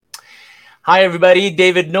Hi, everybody.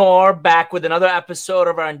 David Noor back with another episode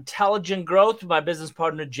of our Intelligent Growth with my business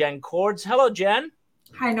partner, Jen Cords. Hello, Jen.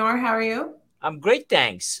 Hi, Nor. How are you? I'm great,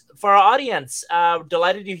 thanks. For our audience,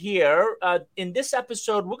 delighted you're here. In this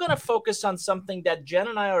episode, we're going to focus on something that Jen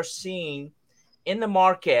and I are seeing in the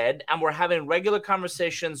market, and we're having regular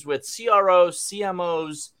conversations with CROs,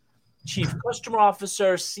 CMOs, chief customer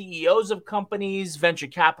officers, CEOs of companies, venture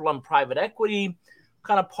capital and private equity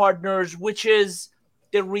kind of partners, which is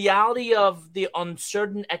the reality of the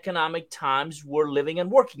uncertain economic times we're living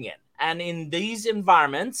and working in. And in these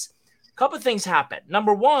environments, a couple of things happen.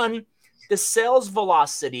 Number one, the sales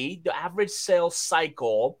velocity, the average sales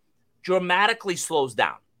cycle dramatically slows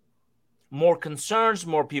down. More concerns,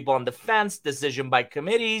 more people on the fence, decision by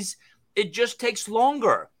committees. It just takes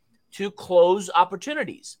longer to close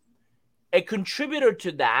opportunities. A contributor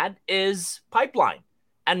to that is pipeline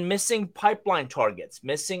and missing pipeline targets,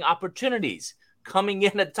 missing opportunities coming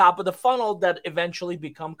in at top of the funnel that eventually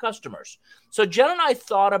become customers. So Jen and I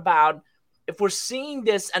thought about if we're seeing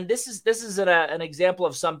this, and this is an example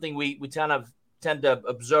of something we tend to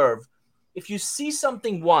observe. If you see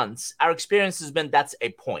something once, our experience has been that's a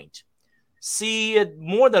point. See it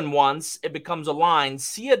more than once, it becomes a line.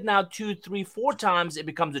 See it now 2, 3, 4 times, it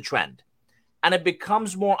becomes a trend. And it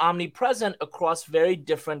becomes more omnipresent across very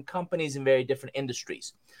different companies in very different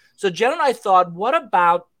industries. So Jen and I thought, what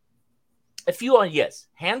about a few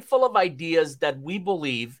handful of ideas that we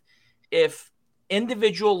believe if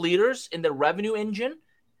individual leaders in the revenue engine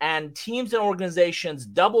and teams and organizations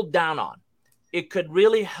doubled down on, it could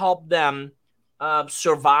really help them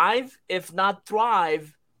survive, if not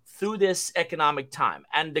thrive, through this economic time.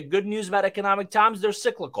 And the good news about economic times, they're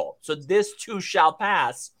cyclical. So this too shall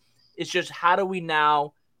pass. It's just how do we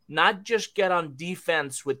now not just get on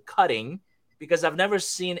defense with cutting, because I've never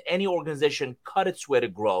seen any organization cut its way to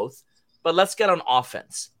growth, but let's get on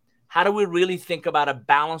offense. How do we really think about a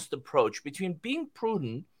balanced approach between being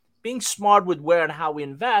prudent, being smart with where and how we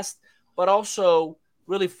invest, but also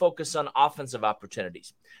really focus on offensive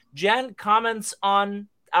opportunities? Jen, comments on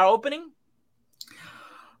our opening?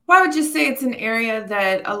 Well, I would just say it's an area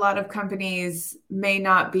that a lot of companies may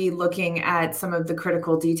not be looking at some of the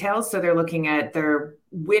critical details. So they're looking at their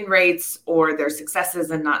win rates or their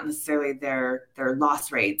successes and not necessarily their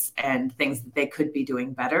loss rates and things that they could be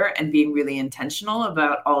doing better, and being really intentional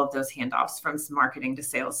about all of those handoffs from marketing to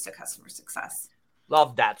sales to customer success.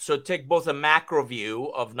 Love that. So take both a macro view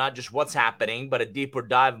of not just what's happening, but a deeper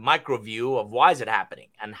dive micro view of why is it happening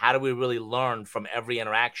and how do we really learn from every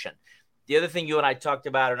interaction. The other thing you and I talked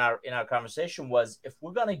about in our conversation was if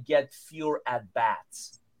we're going to get fewer at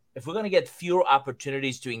bats, if we're going to get fewer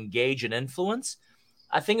opportunities to engage and influence,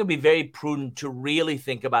 I think it'd be very prudent to really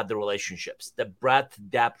think about the relationships, the breadth,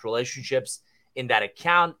 depth relationships in that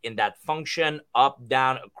account, in that function, up,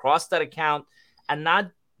 down, across that account, and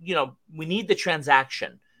not, we need the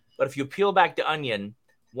transaction. But if you peel back the onion,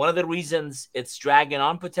 one of the reasons it's dragging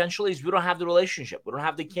on potentially is we don't have the relationship. We don't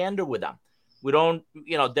have the candor with them. We don't,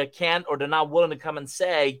 they can't or they're not willing to come and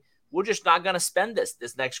say, we're just not going to spend this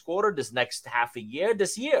next quarter, this next half a year,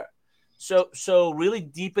 this year. So really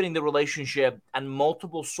deepening the relationship and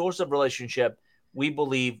multiple source of relationship, we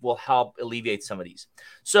believe will help alleviate some of these.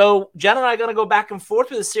 So Jen and I are going to go back and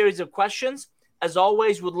forth with a series of questions. As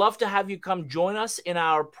always, we'd love to have you come join us in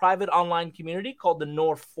our private online community called the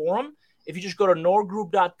Noor Forum. If you just go to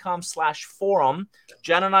noorgroup.com/forum,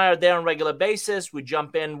 Jen and I are there on a regular basis. We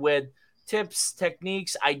jump in with tips,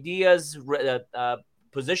 techniques, ideas,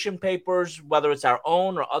 position papers, whether it's our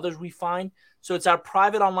own or others we find. So it's our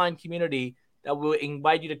private online community that we'll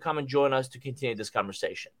invite you to come and join us to continue this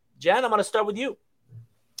conversation. Jen, I'm going to start with you.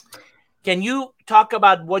 Can you talk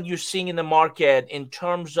about what you're seeing in the market in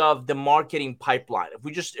terms of the marketing pipeline?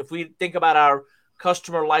 If we think about our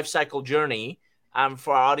customer lifecycle journey,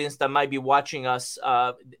 for our audience that might be watching us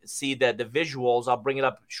see the visuals, I'll bring it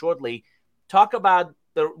up shortly. Talk about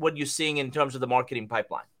what you're seeing in terms of the marketing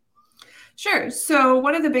pipeline. Sure. So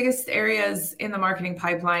one of the biggest areas in the marketing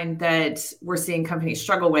pipeline that we're seeing companies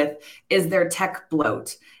struggle with is their tech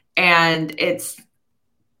bloat. And it's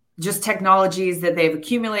just technologies that they've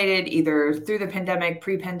accumulated either through the pandemic,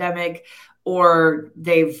 pre-pandemic, or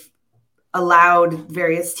they've allowed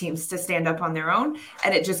various teams to stand up on their own.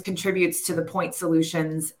 And it just contributes to the point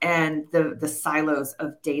solutions and the silos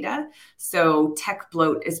of data. So tech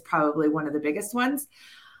bloat is probably one of the biggest ones.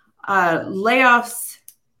 Layoffs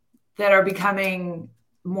that are becoming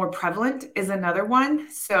more prevalent is another one.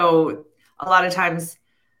 So a lot of times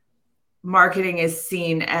marketing is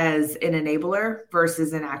seen as an enabler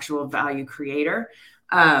versus an actual value creator.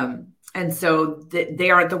 And so they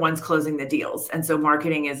aren't the ones closing the deals. And so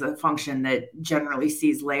marketing is a function that generally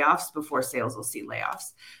sees layoffs before sales will see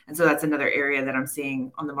layoffs. And so that's another area that I'm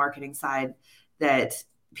seeing on the marketing side that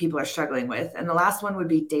people are struggling with. And the last one would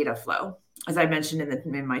be data flow. As I mentioned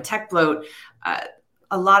in my tech bloat,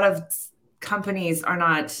 a lot of companies are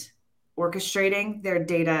not orchestrating their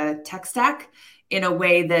data tech stack in a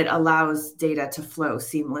way that allows data to flow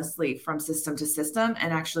seamlessly from system to system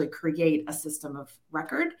and actually create a system of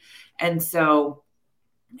record. And so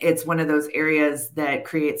it's one of those areas that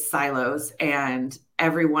creates silos, and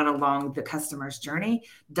everyone along the customer's journey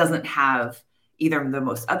doesn't have either the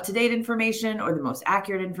most up-to-date information or the most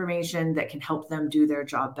accurate information that can help them do their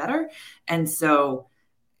job better. And so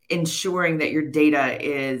ensuring that your data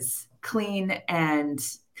is clean and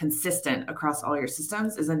consistent across all your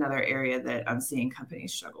systems is another area that I'm seeing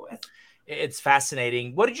companies struggle with. It's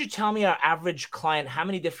fascinating. What did you tell me our average client, how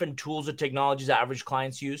many different tools or technologies average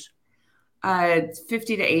clients use? 50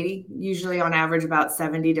 to 80, usually on average about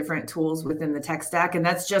 70 different tools within the tech stack. And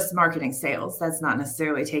that's just marketing sales. That's not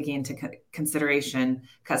necessarily taking into consideration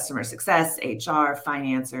customer success, HR,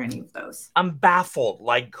 finance, or any of those. I'm baffled.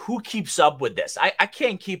 Like, who keeps up with this? I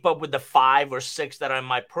can't keep up with the 5 or 6 that are in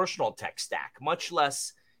my personal tech stack, much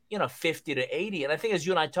less, 50 to 80. And I think as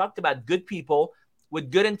you and I talked about, good people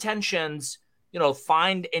with good intentions,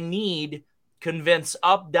 find a need, convince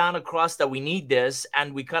up, down, across that we need this,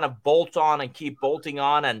 and we kind of bolt on and keep bolting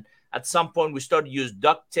on. And at some point, we start to use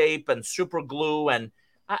duct tape and super glue. And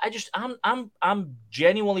I'm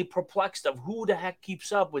genuinely perplexed of who the heck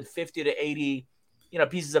keeps up with 50 to 80,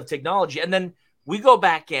 pieces of technology. And then we go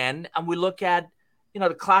back in and we look at,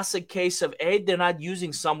 the classic case of they're not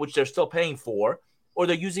using some which they're still paying for, or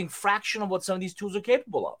they're using fraction of what some of these tools are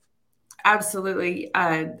capable of. Absolutely.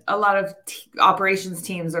 A lot of operations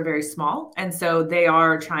teams are very small, and so they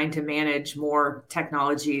are trying to manage more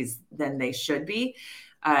technologies than they should be.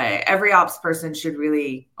 Every ops person should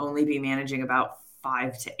really only be managing about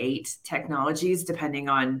 5 to 8 technologies, depending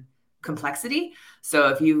on complexity. So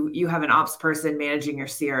if you have an ops person managing your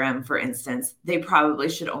CRM, for instance, they probably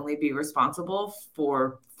should only be responsible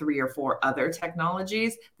for 3 or 4 other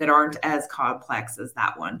technologies that aren't as complex as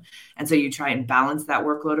that one. And so you try and balance that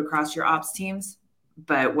workload across your ops teams.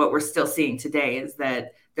 But what we're still seeing today is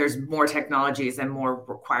that there's more technologies and more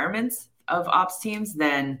requirements of ops teams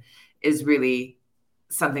than is really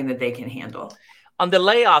something that they can handle. On the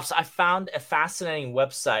layoffs, I found a fascinating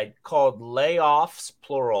website called layoffs,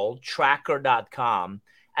 plural, tracker.com.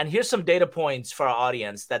 And here's some data points for our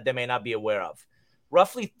audience that they may not be aware of.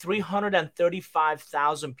 Roughly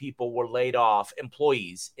 335,000 people were laid off,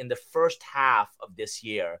 employees, in the first half of this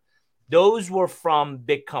year. Those were from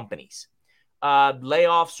big companies.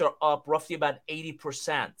 Layoffs are up roughly about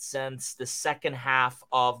 80% since the second half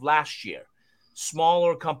of last year.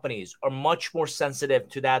 Smaller companies are much more sensitive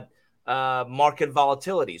to that market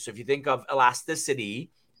volatility. So if you think of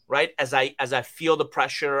elasticity, right, as I feel the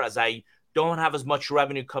pressure, as I don't have as much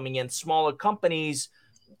revenue coming in, smaller companies,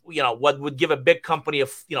 what would give a big company a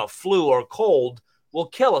flu or a cold will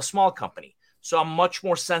kill a small company. So I'm much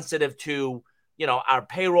more sensitive to, our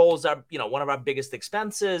payrolls are, one of our biggest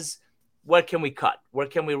expenses. Where can we cut? Where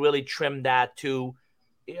can we really trim that to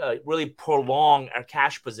really prolong our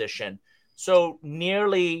cash position? So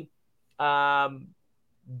nearly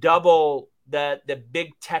double the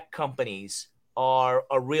big tech companies are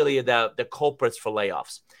really the culprits for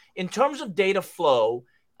layoffs. In terms of data flow,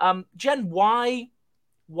 Jen, why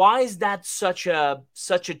is that such a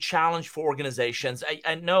challenge for organizations?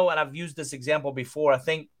 I know, and I've used this example before. I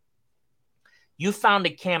think you found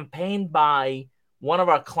a campaign by one of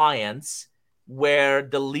our clients where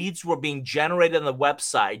the leads were being generated on the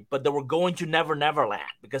website, but they were going to Never Never Land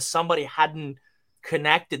because somebody hadn't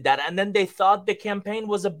connected that. And then they thought the campaign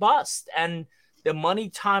was a bust, and the money,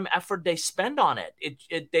 time, effort they spent on it,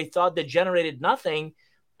 they thought they generated nothing.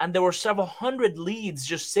 And there were several hundred leads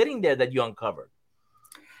just sitting there that you uncovered.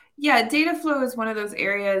 Yeah, data flow is one of those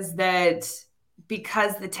areas that,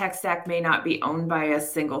 because the tech stack may not be owned by a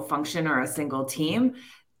single function or a single team,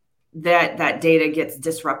 that data gets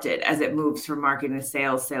disrupted as it moves from marketing to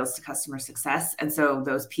sales to customer success. And so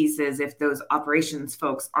those pieces, if those operations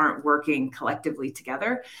folks aren't working collectively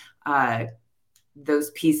together,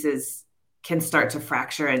 those pieces can start to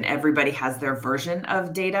fracture, and everybody has their version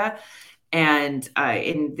of data. And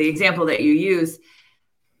in the example that you use,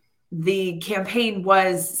 the campaign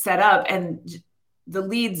was set up and the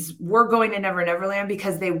leads were going to Never Never Land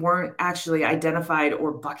because they weren't actually identified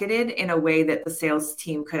or bucketed in a way that the sales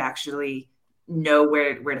team could actually know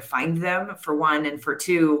where to find them, for one. And for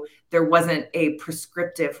two, there wasn't a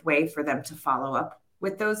prescriptive way for them to follow up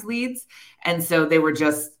with those leads. And so they were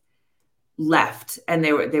just left, and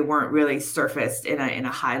they weren't really surfaced in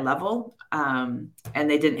a high level, and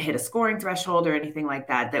they didn't hit a scoring threshold or anything like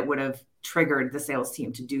that that would have triggered the sales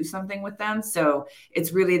team to do something with them. So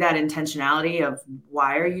it's really that intentionality of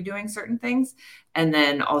why are you doing certain things, and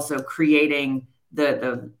then also creating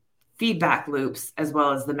the feedback loops as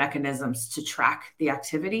well as the mechanisms to track the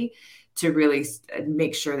activity to really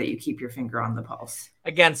make sure that you keep your finger on the pulse.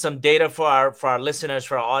 Again, some data for our listeners,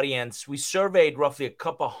 for our audience. We surveyed roughly a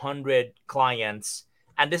couple hundred clients,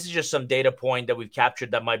 and this is just some data point that we've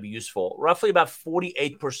captured that might be useful. Roughly about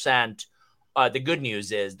 48%. The good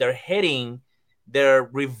news is they're hitting their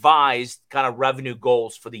revised kind of revenue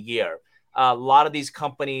goals for the year. A lot of these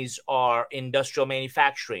companies are industrial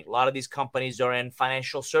manufacturing. A lot of these companies are in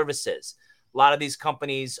financial services. A lot of these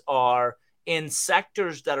companies are in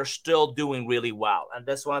sectors that are still doing really well. And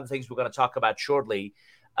that's one of the things we're going to talk about shortly.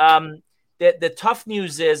 The tough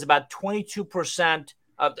news is about 22%,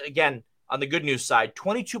 again, on the good news side,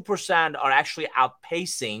 22% are actually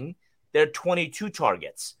outpacing their 22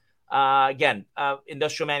 targets. Again,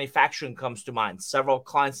 industrial manufacturing comes to mind. Several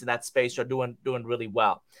clients in that space are doing really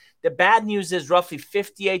well. The bad news is roughly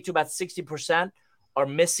 58 to about 60% are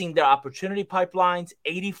missing their opportunity pipelines.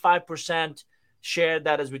 85% shared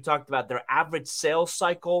that, as we talked about, their average sales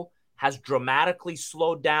cycle has dramatically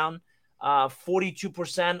slowed down.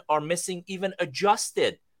 42% are missing even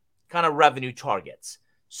adjusted kind of revenue targets.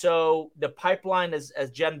 So the pipeline, as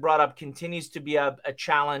Jen brought up, continues to be a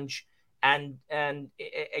challenge. And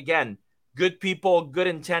again, good people, good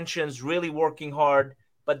intentions, really working hard,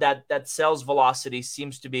 but that sales velocity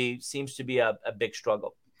seems to be a big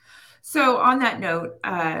struggle. So on that note,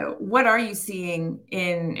 what are you seeing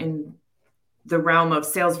in the realm of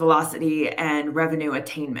sales velocity and revenue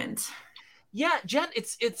attainment? Yeah, Jen,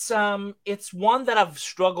 it's one that I've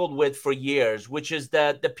struggled with for years, which is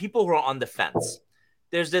that the people who are on the fence.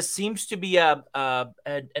 This seems to be a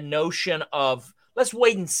notion of let's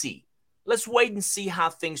wait and see. Let's wait and see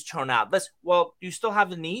how things turn out. Do you still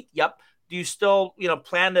have the need? Yep. Do you still,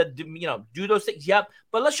 plan to do those things? Yep.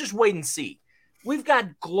 But let's just wait and see. We've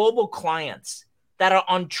got global clients that are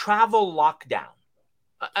on travel lockdown.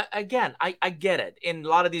 Again, I get it. In a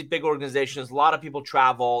lot of these big organizations, a lot of people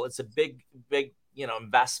travel. It's a big,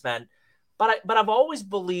 investment. But I've always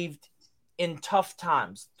believed in tough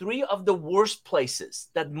times, 3 of the worst places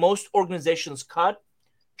that most organizations cut: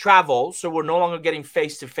 travel, so we're no longer getting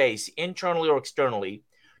face-to-face, internally or externally;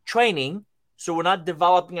 training, so we're not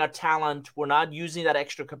developing our talent, we're not using that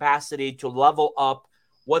extra capacity to level up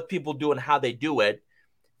what people do and how they do it;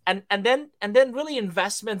 and then really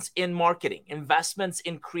investments in marketing, investments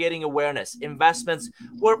in creating awareness, investments.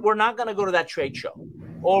 We're not going to go to that trade show,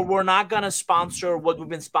 or we're not going to sponsor what we've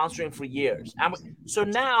been sponsoring for years. And so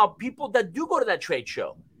now people that do go to that trade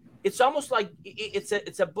show, it's almost like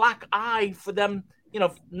it's a black eye for them,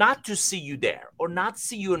 not to see you there, or not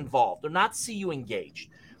see you involved, or not see you engaged.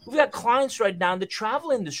 We've got clients right now in the travel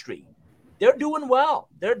industry. They're doing well.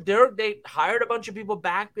 They hired a bunch of people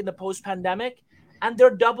back in the post-pandemic, and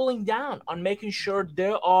they're doubling down on making sure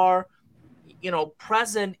they are,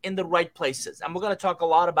 present in the right places. And we're going to talk a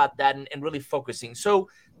lot about that and really focusing. So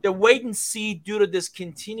the wait and see due to this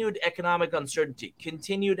continued economic uncertainty,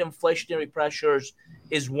 continued inflationary pressures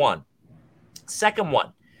is one. Second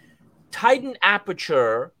one, tighten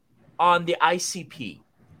aperture on the ICP.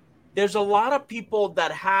 There's a lot of people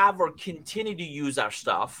that have or continue to use our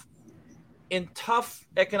stuff in tough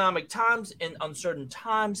economic times, in uncertain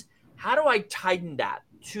times. How do I tighten that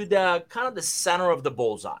to the kind of the center of the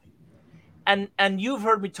bullseye? And you've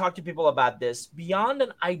heard me talk to people about this. Beyond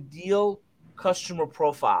an ideal customer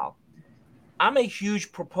profile, I'm a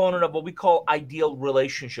huge proponent of what we call ideal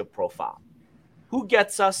relationship profile. Who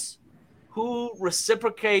gets us? Who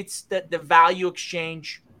reciprocates the value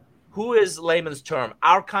exchange? Who is, layman's term,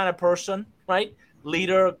 our kind of person, right?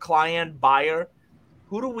 Leader, client, buyer.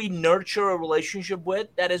 Who do we nurture a relationship with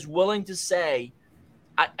that is willing to say,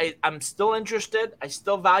 I'm still interested. I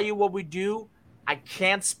still value what we do. I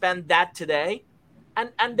can't spend that today.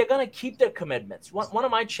 And they're going to keep their commitments. One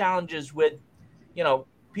of my challenges with,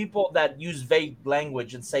 people that use vague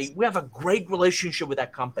language and say, we have a great relationship with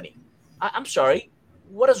that company. I'm sorry.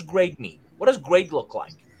 What does great mean? What does great look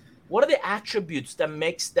like? What are the attributes that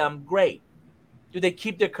makes them great? Do they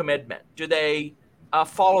keep their commitment? Do they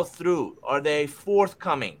follow through? Are they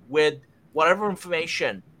forthcoming with whatever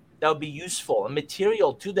information that would be useful and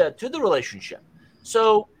material to the relationship?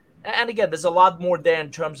 So, and again, there's a lot more there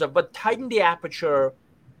in terms of, but tighten the aperture.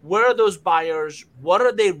 Where are those buyers? What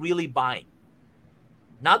are they really buying?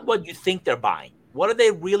 Not what you think they're buying. What are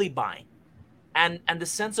they really buying? And the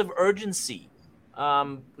sense of urgency,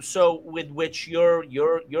 so with which you're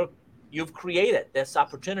You've created this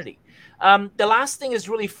opportunity. The last thing is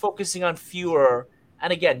really focusing on fewer,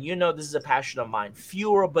 and again, this is a passion of mine,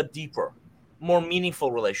 fewer but deeper, more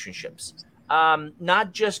meaningful relationships.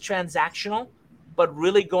 Not just transactional, but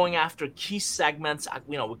really going after key segments.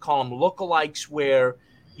 We call them lookalikes, where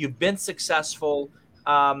you've been successful.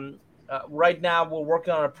 Right now, we're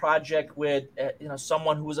working on a project with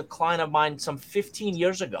someone who was a client of mine some 15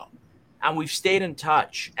 years ago, and we've stayed in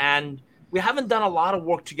touch. And we haven't done a lot of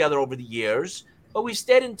work together over the years, but we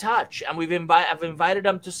stayed in touch, and I've invited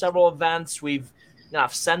him to several events.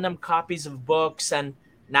 I've sent him copies of books, and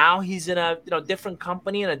now he's in a different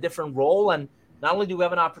company in a different role. And not only do we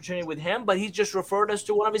have an opportunity with him, but he's just referred us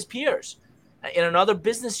to one of his peers in another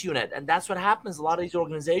business unit. And that's what happens. A lot of these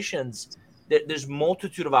organizations, there's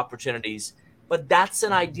multitude of opportunities, but that's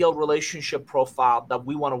an ideal relationship profile that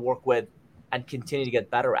we want to work with and continue to get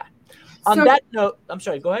better at. On that note, I'm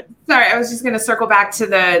sorry, go ahead. Sorry, I was just going to circle back to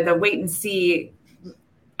the wait and see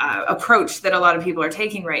approach that a lot of people are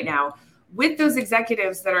taking right now. With those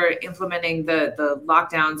executives that are implementing the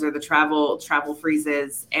lockdowns or the travel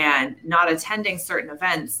freezes and not attending certain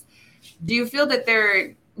events, do you feel that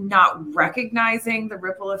they're not recognizing the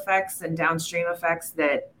ripple effects and downstream effects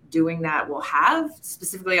that doing that will have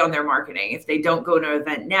specifically on their marketing? If they don't go to an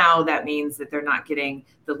event now, that means that they're not getting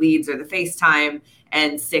the leads or the FaceTime,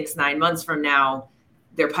 and 6-9 months from now,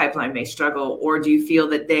 their pipeline may struggle. Or do you feel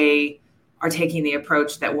that they are taking the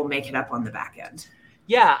approach that will make it up on the back end?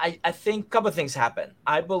 Yeah, I think a couple of things happen.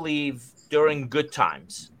 I believe during good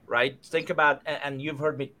times, right? Think about, and you've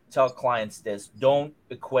heard me tell clients this, don't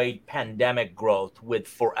equate pandemic growth with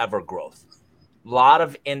forever growth. A lot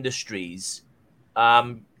of industries,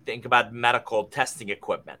 think about medical testing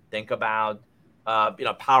equipment. Think about,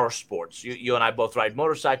 power sports. You and I both ride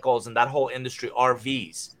motorcycles, and that whole industry,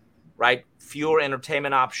 RVs, right? Fewer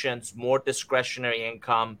entertainment options, more discretionary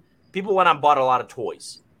income. People went and bought a lot of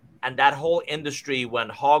toys, and that whole industry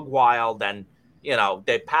went hog wild, and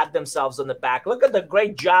they pat themselves on the back. Look at the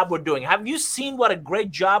great job we're doing. Have you seen what a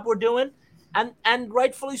great job we're doing? And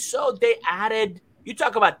rightfully so. They added. You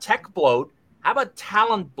talk about tech bloat. How about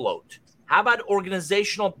talent bloat? How about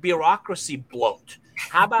organizational bureaucracy bloat?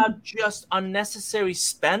 How about just unnecessary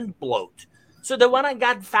spend bloat? So they went and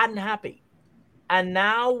got fat and happy. And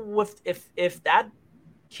now, if that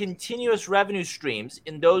continuous revenue streams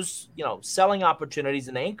in those selling opportunities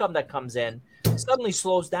and the income that comes in suddenly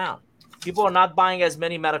slows down, people are not buying as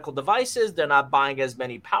many medical devices. They're not buying as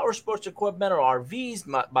many power sports equipment or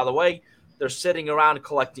RVs. By the way, they're sitting around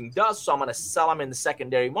collecting dust, so I'm going to sell them in the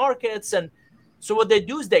secondary markets. And so what they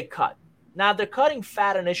do is they cut. Now, they're cutting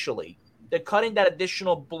fat initially. They're cutting that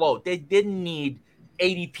additional bloat. They didn't need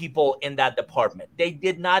 80 people in that department. They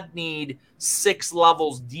did not need 6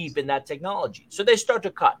 levels deep in that technology. So they start to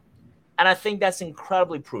cut. And I think that's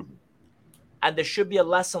incredibly prudent. And there should be a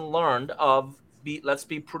lesson learned of let's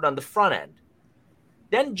be prudent on the front end.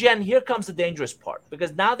 Then, Jen, here comes the dangerous part,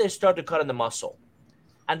 because now they start to cut in the muscle,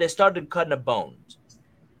 and they start to cut in the bones.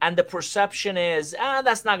 And the perception is,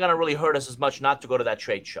 that's not going to really hurt us as much not to go to that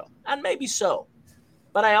trade show. And maybe so.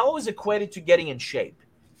 But I always equate it to getting in shape.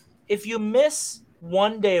 If you miss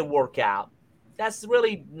one day of workout, that's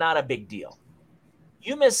really not a big deal.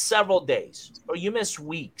 You miss several days, or you miss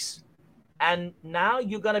weeks, and now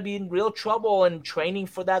you're going to be in real trouble in training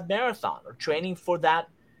for that marathon or training for that.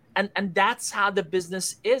 And that's how the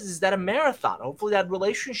business is that a marathon. Hopefully that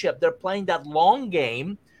relationship, they're playing that long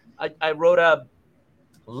game. I wrote a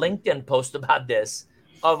LinkedIn post about this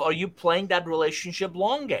of, are you playing that relationship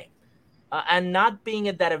long game and not being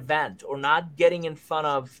at that event or not getting in front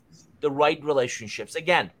of the right relationships?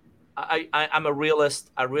 Again, I'm a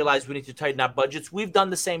realist. I realize we need to tighten our budgets. We've done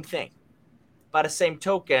the same thing. By the same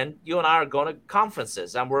token, you and I are going to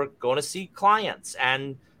conferences, and we're going to see clients,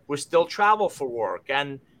 and we're still travel for work.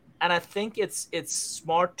 And I think it's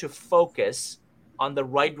smart to focus on the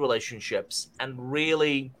right relationships and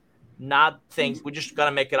really not think we're just going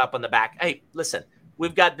to make it up on the back. Hey, listen,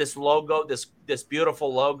 we've got this logo, this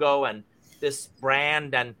beautiful logo and this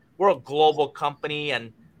brand, and we're a global company,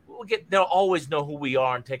 and they'll always know who we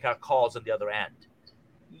are and take our calls on the other end.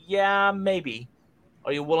 Yeah, maybe.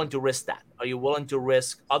 Are you willing to risk that? Are you willing to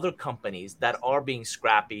risk other companies that are being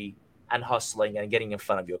scrappy and hustling and getting in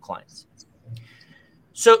front of your clients?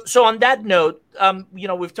 So on that note,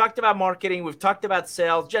 we've talked about marketing, we've talked about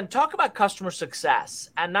sales. Jen, talk about customer success,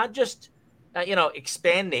 and not just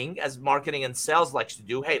expanding as marketing and sales likes to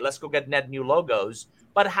do. Hey, let's go get net new logos.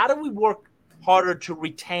 But how do we work harder to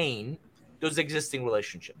retain those existing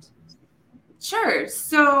relationships? Sure.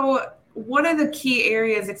 So one of the key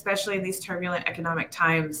areas, especially in these turbulent economic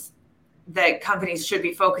times, that companies should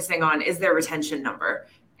be focusing on is their retention number.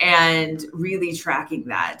 and really tracking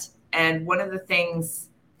that. And one of the things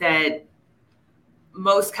that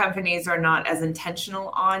most companies are not as intentional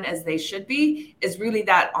on as they should be is really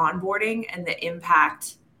that onboarding and the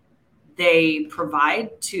impact they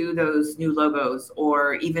provide to those new logos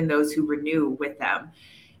or even those who renew with them,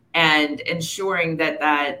 and ensuring that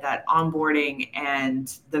onboarding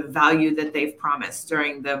and the value that they've promised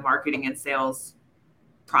during the marketing and sales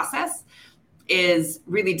process is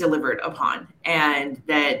really delivered upon, and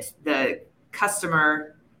that the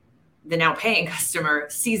customer, the now paying customer,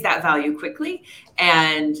 sees that value quickly,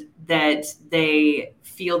 and that they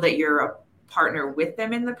feel that you're a partner with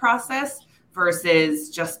them in the process versus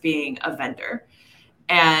just being a vendor.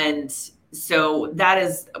 And so that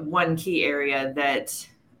is one key area that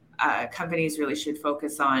companies really should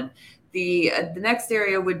focus on. The next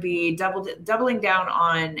area would be doubling down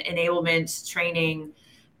on enablement, training,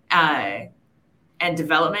 and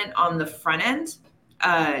development on the front end,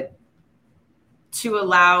 to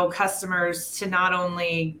allow customers to not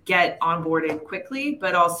only get onboarded quickly,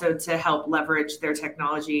 but also to help leverage their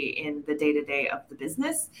technology in the day-to-day of the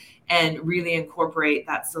business and really incorporate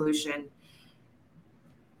that solution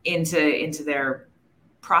into their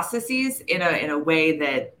processes in a way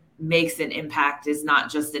that makes an impact, is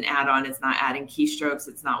not just an add-on, it's not adding keystrokes,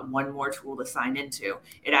 it's not one more tool to sign into.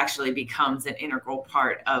 It actually becomes an integral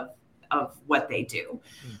part of what they do.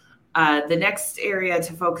 The next area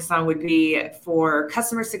to focus on would be for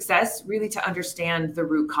customer success, really to understand the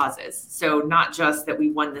root causes. So not just that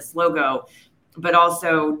we won this logo, but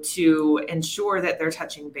also to ensure that they're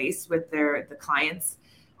touching base with the clients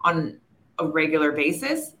on a regular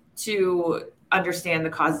basis to understand the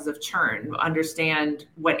causes of churn, understand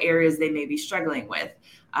what areas they may be struggling with,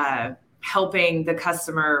 helping the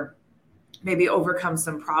customer maybe overcome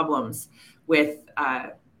some problems with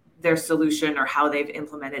their solution or how they've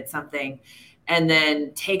implemented something, and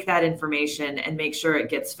then take that information and make sure it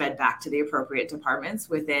gets fed back to the appropriate departments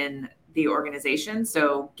within the organization.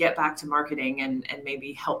 So get back to marketing and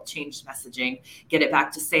maybe help change messaging, get it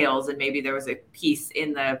back to sales. And maybe there was a piece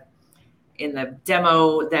in the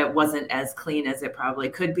demo that wasn't as clean as it probably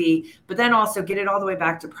could be, but then also get it all the way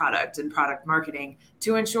back to product and product marketing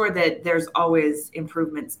to ensure that there's always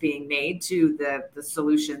improvements being made to the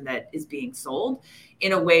solution that is being sold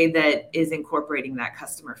in a way that is incorporating that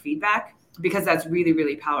customer feedback, because that's really,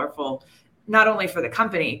 really powerful, not only for the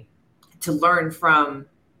company to learn from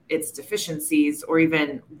its deficiencies or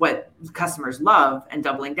even what customers love and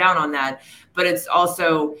doubling down on that, but it's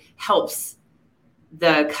also helps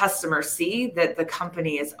the customer see that the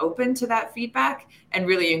company is open to that feedback and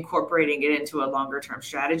really incorporating it into a longer term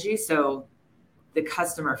strategy. So the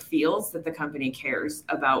customer feels that the company cares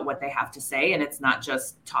about what they have to say, and it's not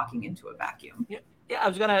just talking into a vacuum. Yeah, I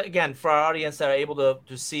was gonna, again, for our audience that are able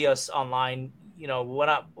to see us online, we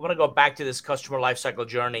want to go back to this customer lifecycle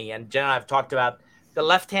journey. And Jen and I have talked about the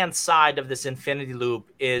left-hand side of this infinity loop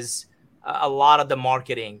is a lot of the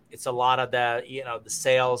marketing. It's a lot of the the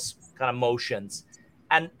sales kind of motions.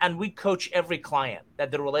 And we coach every client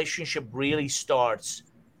that the relationship really starts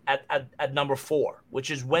at number 4,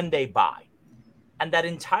 which is when they buy. And that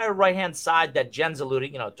entire right-hand side that Jen's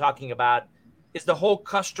alluding, talking about, is the whole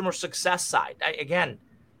customer success side. Again,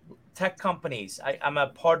 tech companies. I'm a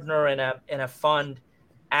partner in a fund,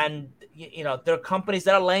 and there are companies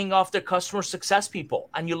that are laying off their customer success people.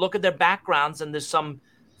 And you look at their backgrounds, and there's some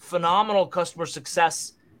phenomenal customer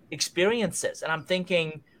success experiences. And I'm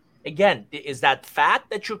thinking, again, is that fat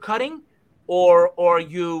that you're cutting, or are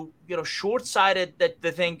you short-sighted that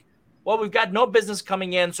they think, well, we've got no business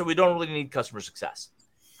coming in, so we don't really need customer success,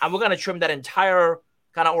 and we're going to trim that entire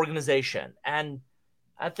kind of organization? And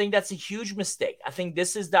I think that's a huge mistake. I think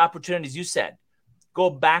this is the opportunity, as you said, go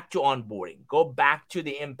back to onboarding, go back to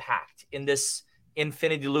the impact in this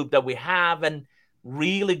infinity loop that we have, and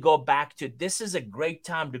really go back to, this is a great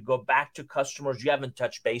time to go back to customers you haven't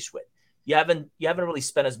touched base with. You haven't really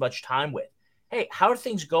spent as much time with. Hey, how are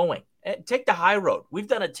things going? Take the high road. We've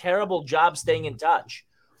done a terrible job staying in touch.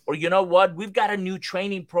 Or you know what? We've got a new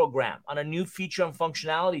training program on a new feature and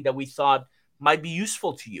functionality that we thought might be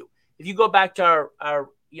useful to you. If you go back to our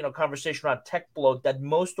conversation around tech bloat, that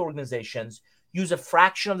most organizations use a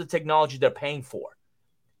fraction of the technology they're paying for.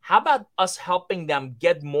 How about us helping them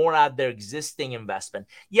get more out of their existing investment?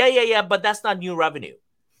 Yeah, but that's not new revenue.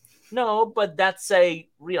 No, but that's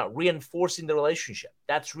reinforcing the relationship.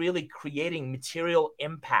 That's really creating material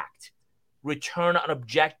impact, return on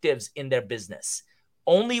objectives in their business.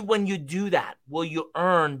 Only when you do that will you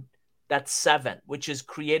earn that 7, which is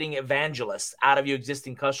creating evangelists out of your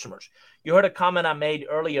existing customers. You heard a comment I made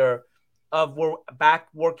earlier of, we're back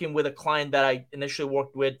working with a client that I initially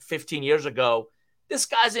worked with 15 years ago This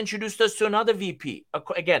guy's introduced us to another VP,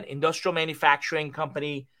 again, industrial manufacturing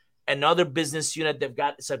company, another business unit.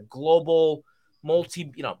 It's a global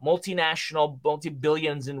multinational,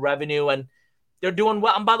 multi-billions in revenue, and they're doing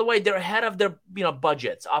well. And by the way, they're ahead of their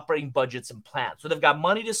budgets, operating budgets and plans. So they've got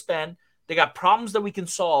money to spend. They got problems that we can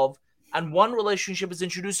solve. And one relationship is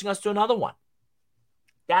introducing us to another one.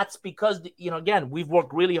 That's because, again, we've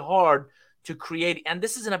worked really hard to create, and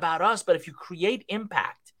this isn't about us, but if you create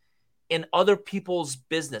impact in other people's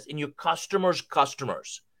business, in your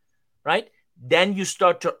customers, right? Then you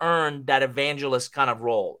start to earn that evangelist kind of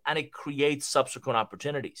role, and it creates subsequent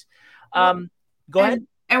opportunities. Go ahead.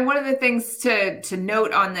 And one of the things to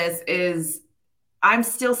note on this is we're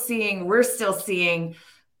still seeing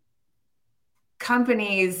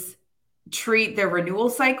companies treat their renewal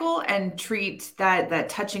cycle and treat that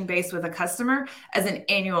touching base with a customer as an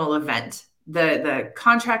annual event. The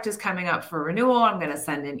contract is coming up for renewal. I'm going to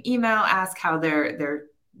send an email, ask how they're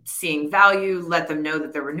seeing value, let them know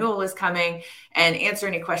that the renewal is coming, and answer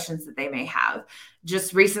any questions that they may have.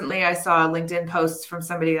 Just recently, I saw a LinkedIn post from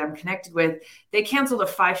somebody that I'm connected with. They canceled a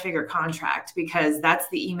 5-figure contract because that's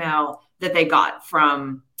the email that they got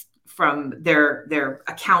from their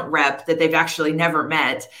account rep that they've actually never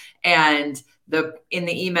met. And in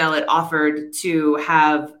the email, it offered to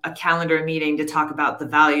have a calendar meeting to talk about the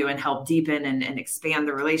value and help deepen and expand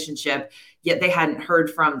the relationship. Yet they hadn't heard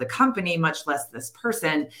from the company, much less this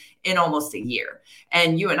person, in almost a year.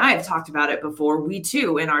 And you and I have talked about it before. We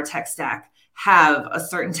too, in our tech stack, have a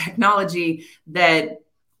certain technology that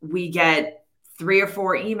we get 3 or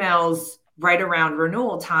 4 emails right around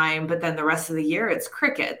renewal time, but then the rest of the year it's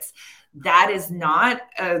crickets. That is not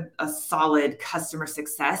a solid customer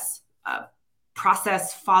success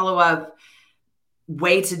process follow-up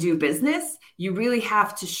way to do business. You really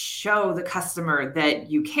have to show the customer that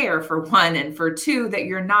you care, for one, and for two, that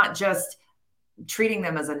you're not just treating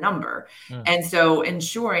them as a number. And so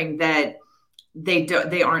ensuring that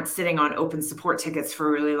they aren't sitting on open support tickets for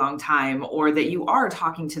a really long time, or that you are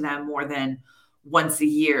talking to them more than once a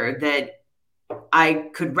year, that I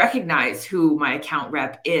could recognize who my account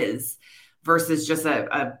rep is versus just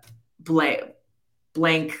a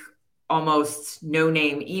blank, almost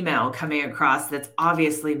no-name email coming across that's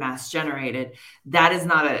obviously mass generated. That is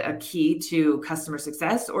not a key to customer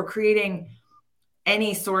success or creating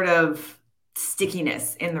any sort of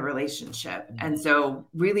stickiness in the relationship. And so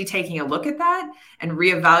really taking a look at that and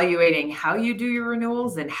reevaluating how you do your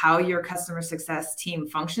renewals and how your customer success team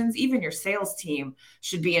functions. Even your sales team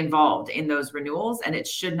should be involved in those renewals, and it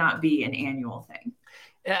should not be an annual thing.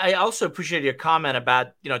 I also appreciate your comment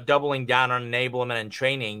about, doubling down on enablement and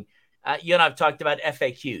training. You and I have talked about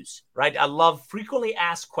FAQs, right? I love frequently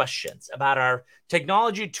asked questions about our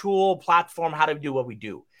technology tool platform, how do we do what we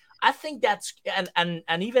do. I think that's,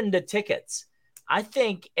 and even the tickets, I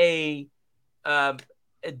think a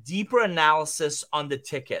deeper analysis on the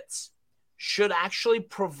tickets should actually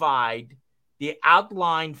provide the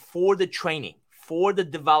outline for the training, for the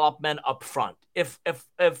development up front. If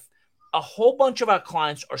a whole bunch of our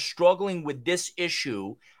clients are struggling with this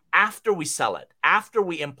issue after we sell it, after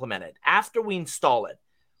we implement it, after we install it,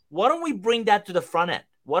 why don't we bring that to the front end?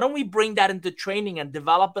 Why don't we bring that into training and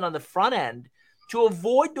development on the front end to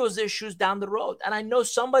avoid those issues down the road? And I know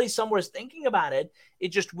somebody somewhere is thinking about it. It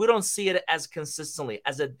just, we don't see it as consistently,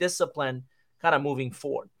 as a discipline kind of moving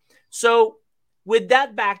forward. So with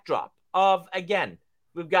that backdrop of, again,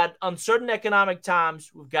 we've got uncertain economic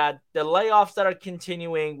times, we've got the layoffs that are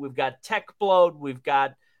continuing, we've got tech bloat, we've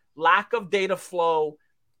got lack of data flow.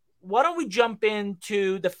 Why don't we jump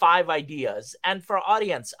into the 5 ideas? And for our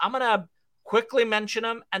audience, I'm going to quickly mention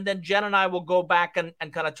them, and then Jen and I will go back and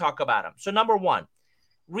kind of talk about them. So number 1,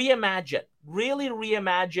 reimagine, really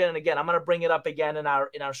reimagine. And again, I'm going to bring it up again in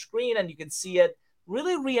our screen, and you can see it.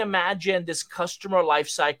 Really reimagine this customer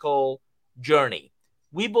lifecycle journey.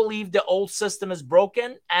 We believe the old system is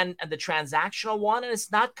broken and the transactional one, and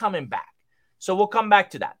it's not coming back. So we'll come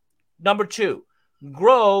back to that. Number 2,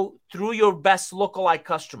 grow through your best lookalike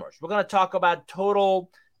customers. We're going to talk about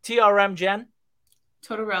total TRM, Jen.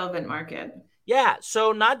 Total relevant market. Yeah.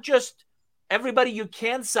 So not just everybody you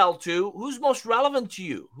can sell to, who's most relevant to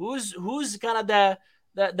you, who's kind of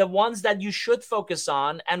the ones that you should focus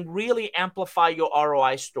on and really amplify your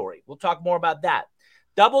ROI story. We'll talk more about that.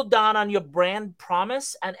 Double down on your brand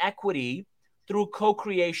promise and equity through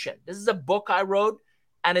co-creation. This is a book I wrote,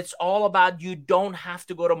 and it's all about you don't have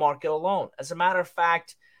to go to market alone. As a matter of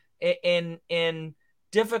fact, in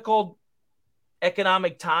difficult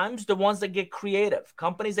economic times, the ones that get creative,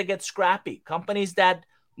 companies that get scrappy, companies that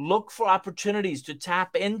look for opportunities to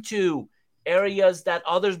tap into areas that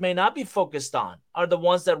others may not be focused on are the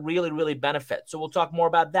ones that really, really benefit. So we'll talk more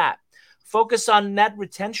about that. Focus on net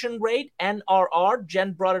retention rate, NRR.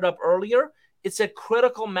 Jen brought it up earlier. It's a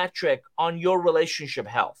critical metric on your relationship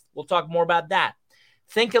health. We'll talk more about that.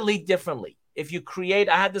 Think and lead differently. If you create,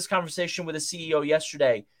 I had this conversation with a CEO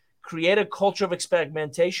yesterday, create a culture of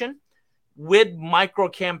experimentation with micro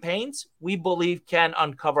campaigns, we believe can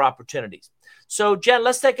uncover opportunities. So, Jen,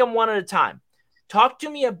 let's take them one at a time. Talk to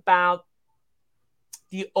me about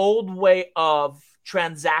the old way of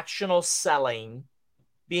transactional selling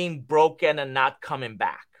being broken and not coming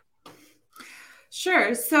back.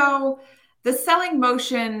 Sure. So the selling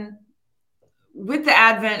motion, with the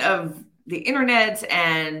advent of the internet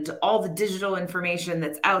and all the digital information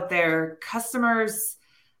that's out there, customers,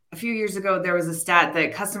 a few years ago, there was a stat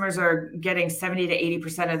that customers are getting 70 to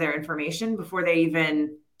 80% of their information before they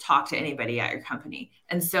even talk to anybody at your company.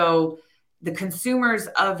 And so the consumers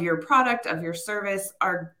of your product, of your service,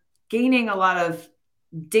 are gaining a lot of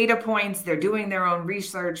data points. They're doing their own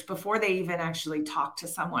research before they even actually talk to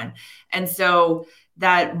someone. And so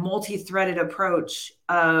that multi-threaded approach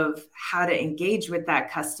of how to engage with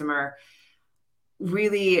that customer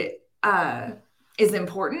really is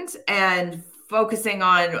important. And focusing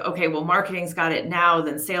on, okay, well, marketing's got it now,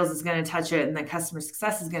 then sales is going to touch it, and then customer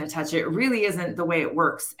success is going to touch it, really isn't the way it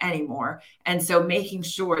works anymore. And so making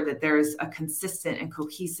sure that there's a consistent and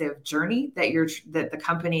cohesive journey that the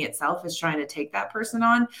company itself is trying to take that person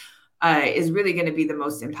on is really going to be the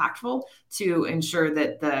most impactful to ensure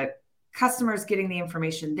that the customer is getting the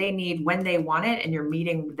information they need when they want it, and you're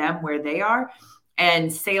meeting them where they are.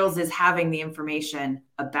 And sales is having the information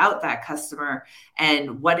about that customer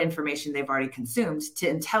and what information they've already consumed to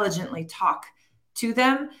intelligently talk to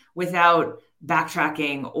them without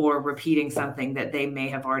backtracking or repeating something that they may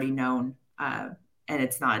have already known. And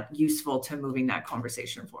it's not useful to moving that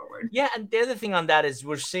conversation forward. Yeah. And the other thing on that is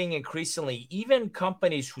we're seeing increasingly, even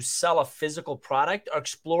companies who sell a physical product are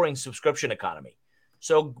exploring subscription economy.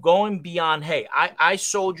 So going beyond, hey, I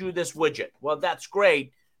sold you this widget. Well, that's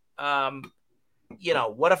great.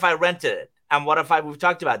 What if I rented it? And what if we've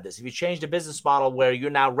talked about this. If you change the business model where you're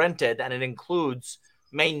now rented and it includes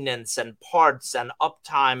maintenance and parts and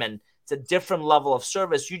uptime, and it's a different level of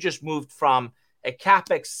service, you just moved from a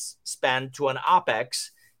CapEx spend to an OpEx,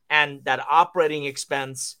 and that operating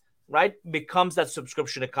expense, right, becomes that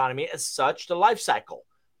subscription economy. As such, the life cycle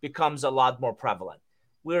becomes a lot more prevalent.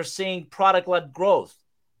 We're seeing product-led growth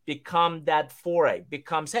become that foray,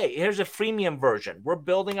 becomes, hey, here's a freemium version. We're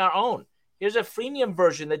building our own. Here's a freemium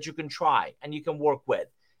version that you can try and you can work with.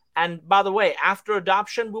 And by the way, after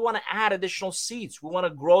adoption, we want to add additional seats. We want to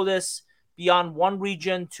grow this beyond one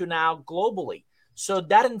region to now globally. So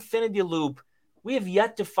that infinity loop, we have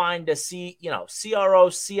yet to find a CRO,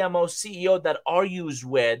 CMO, CEO that argues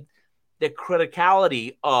with the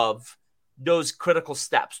criticality of those critical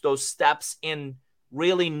steps, those steps in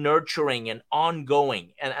really nurturing and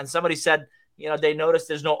ongoing. And somebody said, they noticed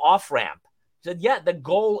there's no off-ramp. Said, yeah, the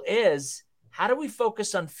goal is, how do we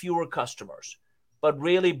focus on fewer customers, but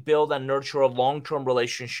really build and nurture a long-term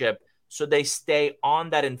relationship so they stay on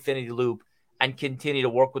that infinity loop and continue to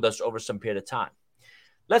work with us over some period of time?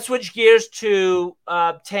 Let's switch gears to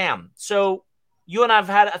Tam. So you and I have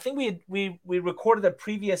had, I think we recorded a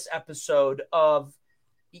previous episode of,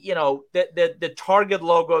 the target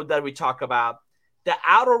logo that we talk about. The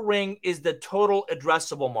outer ring is the total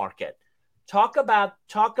addressable market. Talk about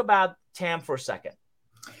Tam for a second.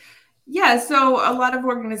 Yeah, so a lot of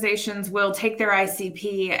organizations will take their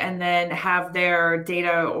ICP and then have their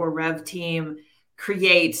data or rev team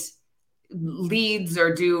create leads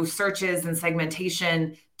or do searches and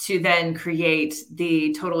segmentation to then create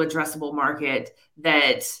the total addressable market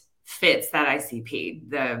that fits that ICP,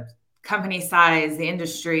 the company size, the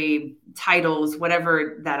industry, titles,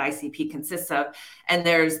 whatever that ICP consists of. And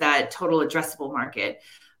there's that total addressable market.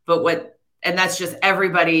 And that's just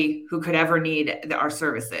everybody who could ever need our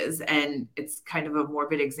services. And it's kind of a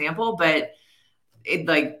morbid example, but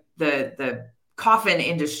like the coffin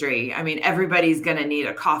industry, I mean, everybody's going to need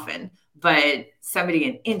a coffin, but somebody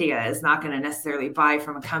in India is not going to necessarily buy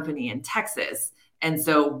from a company in Texas. And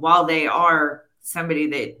so while they are somebody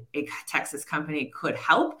that a Texas company could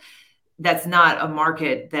help, that's not a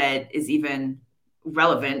market that is even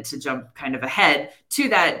relevant to jump kind of ahead to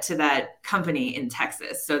that company in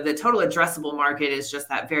Texas. So the total addressable market is just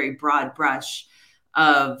that very broad brush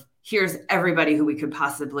of here's everybody who we could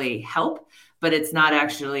possibly help, but it's not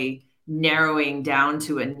actually narrowing down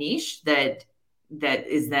to a niche that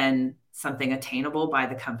is then something attainable by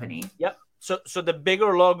the company. Yep. So the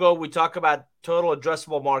bigger logo, we talk about total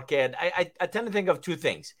addressable market. I tend to think of two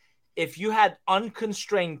things. if you had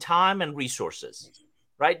unconstrained time and resources,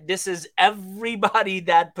 right? This is everybody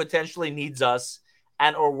that potentially needs us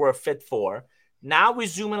and or we're fit for. Now we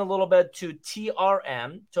zoom in a little bit to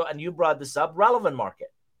TRM, and you brought this up, relevant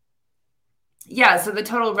market. Yeah, so the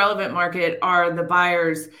total relevant market are the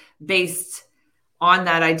buyers based on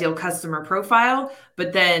that ideal customer profile,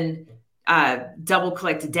 but then double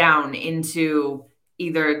clicked down into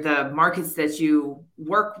either the markets that you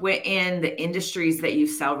work in, the industries that you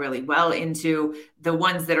sell really well into, the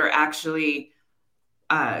ones that are actually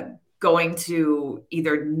going to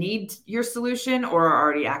either need your solution or are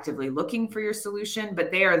already actively looking for your solution,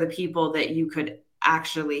 but they are the people that you could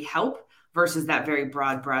actually help versus that very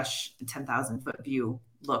broad brush 10,000 foot view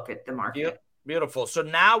look at the market. Beautiful. So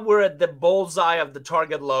now we're at the bullseye of the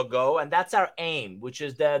target logo, and that's our aim, which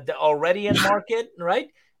is the already in market, right?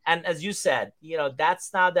 And as you said,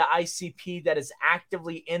 that's now the ICP that is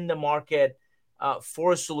actively in the market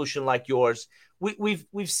for a solution like yours. We've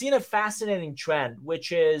seen a fascinating trend,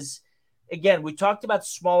 which is, again, we talked about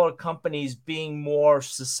smaller companies being more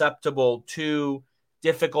susceptible to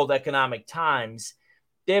difficult economic times.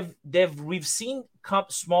 We've seen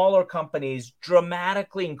smaller companies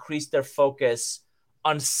dramatically increase their focus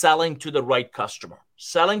on selling to the right customer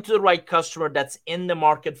that's in the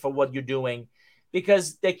market for what you're doing,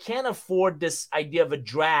 because they can't afford this idea of a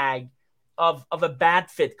drag of a bad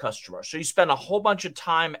fit customer. So you spend a whole bunch of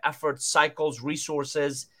time, effort, cycles,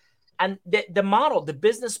 resources, and the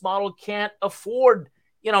business model can't afford,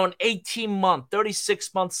 an 18-month,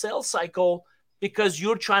 36-month sales cycle, because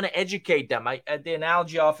you're trying to educate them. The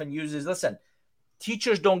analogy I often use is, listen,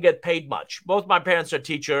 teachers don't get paid much. Both my parents are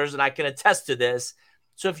teachers, and I can attest to this.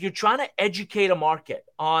 So if you're trying to educate a market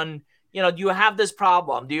on, do you have this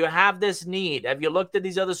problem? Do you have this need? Have you looked at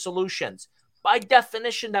these other solutions? By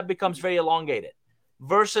definition, that becomes very elongated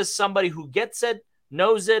versus somebody who gets it,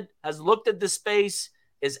 knows it, has looked at the space,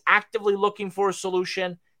 is actively looking for a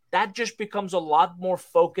solution. That just becomes a lot more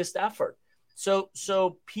focused effort.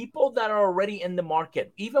 So people that are already in the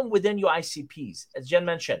market, even within your ICPs, as Jen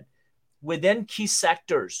mentioned, within key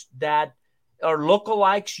sectors that are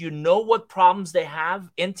lookalikes, what problems they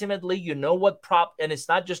have intimately, and it's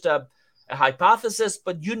not just a hypothesis,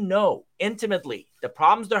 but intimately the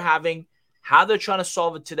problems they're having, how they're trying to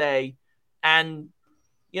solve it today, and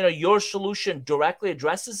your solution directly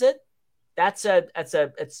addresses it.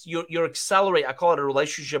 You're accelerating. I call it a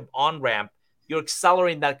relationship on ramp. You're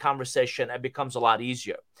accelerating that conversation. It becomes a lot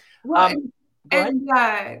easier. Well,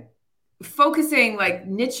 focusing, like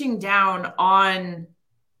niching down on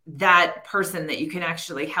that person that you can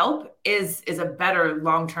actually help is a better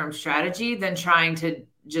long-term strategy than trying to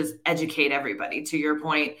just educate everybody. To your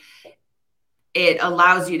point, it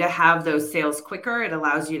allows you to have those sales quicker. It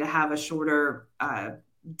allows you to have a shorter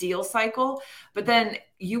deal cycle, but then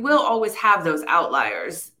you will always have those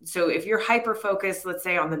outliers. So if you're hyper focused, let's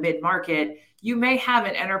say on the mid-market, you may have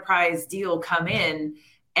an enterprise deal come in,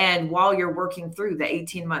 and while you're working through the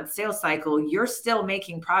 18-month sales cycle, you're still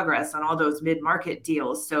making progress on all those mid-market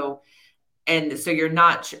deals. So you're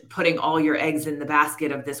not putting all your eggs in the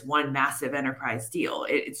basket of this one massive enterprise deal.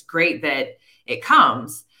 It's great that it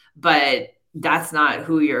comes, but that's not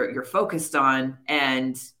who you're focused on.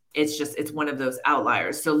 And it's one of those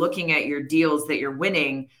outliers. So looking at your deals that you're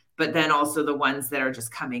winning, but then also the ones that are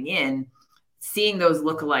just coming in, seeing those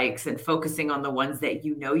lookalikes and focusing on the ones that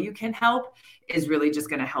you can help is really just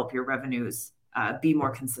going to help your revenues be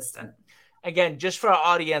more consistent. Again, just for our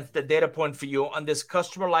audience, the data point for you on this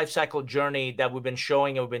customer lifecycle journey that we've been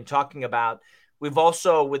showing and we've been talking about, we've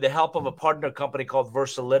also, with the help of a partner company called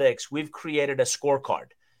Versalytics, we've created a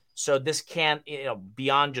scorecard. So this can't,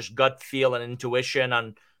 beyond just gut feel and intuition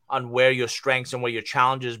on where your strengths and where your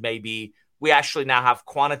challenges may be. We actually now have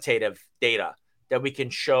quantitative data that we can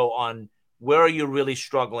show on where are you really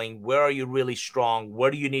struggling, where are you really strong, where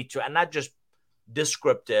do you need to, and not just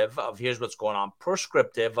descriptive of here's what's going on,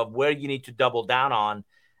 prescriptive of where you need to double down on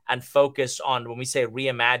and focus on. When we say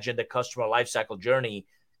reimagine the customer lifecycle journey,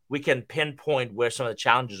 we can pinpoint where some of the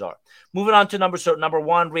challenges are. Moving on to number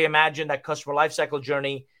one, reimagine that customer lifecycle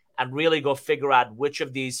journey and really go figure out which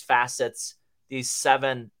of these facets, these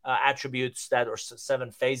 7 attributes or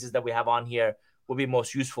 7 phases that we have on here will be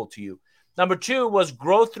most useful to you. Number 2 was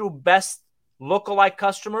grow through best lookalike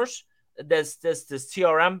customers. This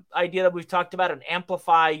TRM idea that we've talked about, and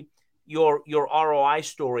amplify your ROI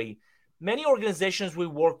story. Many organizations we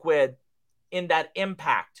work with in that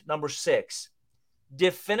impact, number 6,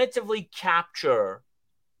 definitively capture,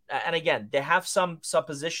 and again, they have some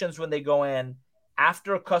suppositions when they go in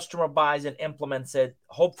after a customer buys and implements it,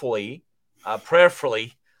 hopefully,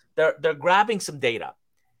 prayerfully, they're grabbing some data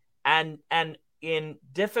and in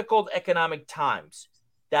difficult economic times,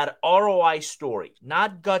 that ROI story,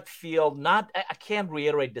 not gut feel, I can't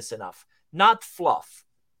reiterate this enough, not fluff,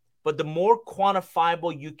 but the more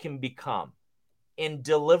quantifiable you can become in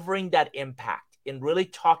delivering that impact, in really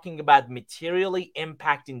talking about materially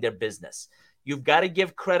impacting their business. You've got to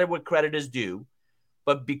give credit where credit is due.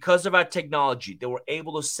 But because of our technology, they were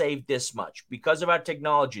able to save this much. Because of our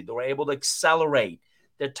technology, they were able to accelerate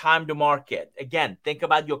their time to market. Again, think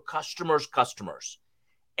about your customers' customers.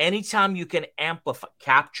 Anytime you can amplify,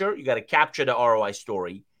 you got to capture the ROI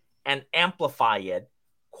story and amplify it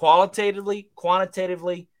qualitatively,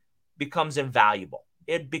 quantitatively, becomes invaluable.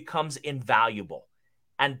 It becomes invaluable.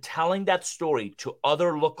 And telling that story to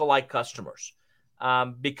other lookalike customers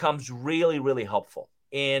becomes really, really helpful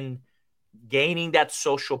in gaining that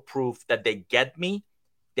social proof that they get me,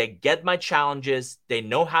 they get my challenges, they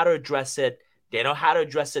know how to address it, they know how to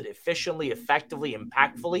address it efficiently, effectively,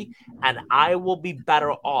 impactfully, and I will be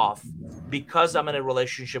better off because I'm in a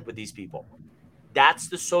relationship with these people. That's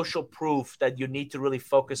the social proof that you need to really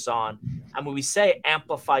focus on. And when we say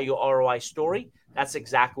amplify your ROI story, that's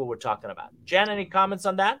exactly what we're talking about. Jen, any comments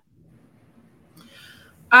on that?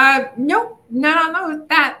 Nope, none on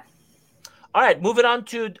that. All right, moving on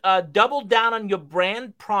to double down on your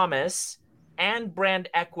brand promise and brand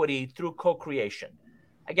equity through co-creation.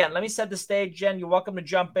 Again, let me set the stage. Jen, you're welcome to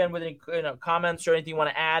jump in with any comments or anything you want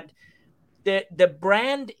to add. The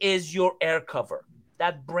brand is your air cover.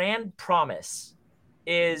 That brand promise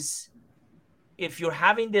is, if you're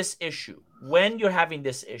having this issue, when you're having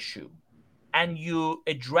this issue, and you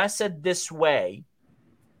address it this way,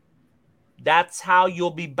 that's how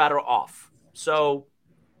you'll be better off. So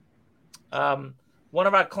one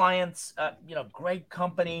of our clients, great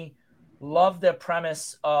company, love their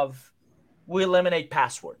premise of we eliminate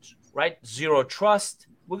passwords, right? Zero trust.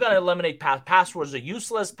 We're going to eliminate passwords are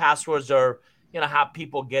useless. Passwords are, how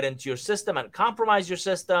people get into your system and compromise your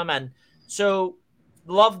system. And so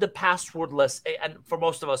love the passwordless. And for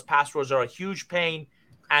most of us, passwords are a huge pain.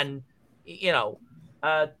 And, 2FA,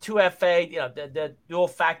 the dual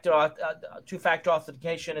factor, two-factor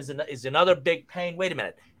authentication is another big pain. Wait a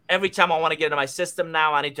minute. Every time I want to get into my system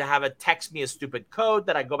now, I need to have it text me a stupid code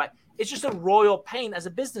that I go back. It's just a royal pain as a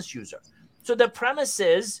business user. So the premise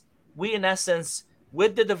is we, in essence,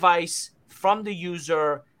 with the device from the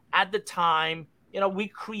user at the time, we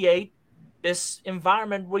create this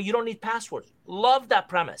environment where you don't need passwords. Love that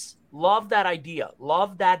premise. Love that idea.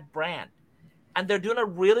 Love that brand. And they're doing a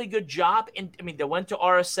really good job. They went to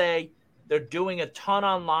RSA. They're doing a ton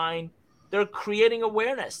online. They're creating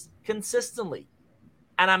awareness consistently.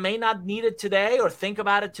 And I may not need it today or think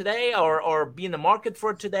about it today or be in the market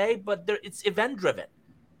for it today, but it's event driven.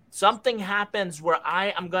 Something happens where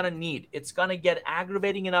I am going to need, it's going to get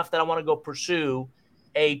aggravating enough that I want to go pursue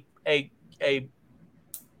a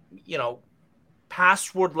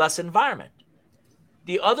passwordless environment.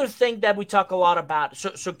 The other thing that we talk a lot about,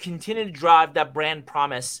 so continue to drive that brand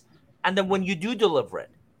promise. And then when you do deliver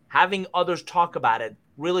it, having others talk about it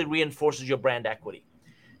really reinforces your brand equity.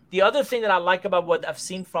 The other thing that I like about what I've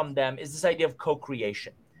seen from them is this idea of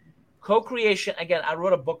co-creation. Co-creation, again, I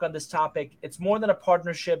wrote a book on this topic. It's more than a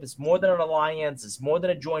partnership. It's more than an alliance. It's more than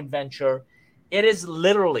a joint venture. It is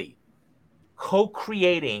literally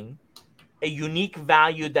co-creating a unique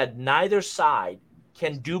value that neither side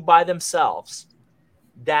can do by themselves,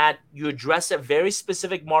 that you address a very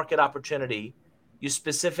specific market opportunity,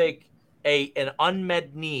 an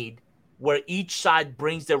unmet need where each side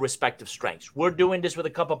brings their respective strengths. We're doing this with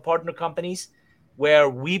a couple of partner companies where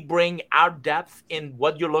we bring our depth in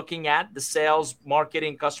what you're looking at, the sales,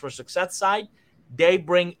 marketing, customer success side. They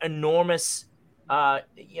bring enormous,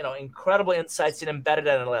 incredible insights in embedded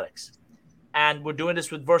analytics. And we're doing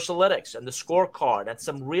this with Versalytics and the scorecard and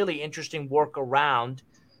some really interesting work around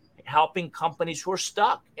helping companies who are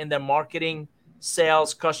stuck in their marketing,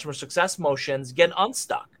 sales, customer success motions get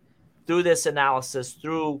unstuck through this analysis,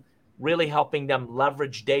 through really helping them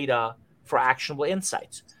leverage data for actionable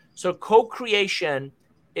insights. So co-creation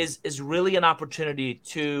is really an opportunity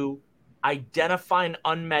to identify an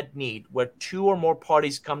unmet need where two or more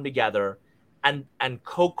parties come together and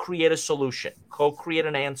co-create a solution, co-create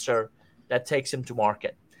an answer that takes them to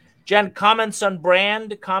market. Jen, comments on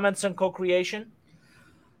brand, comments on co-creation?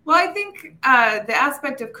 Well, I think the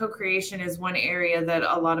aspect of co-creation is one area that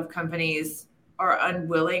a lot of companies are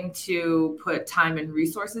unwilling to put time and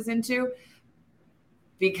resources into,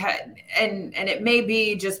 because and it may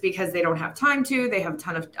be just because they don't have time to, they have a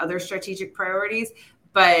ton of other strategic priorities,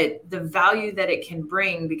 but the value that it can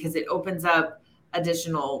bring, because it opens up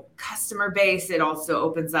additional customer base, it also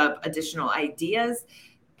opens up additional ideas.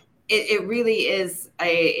 It really is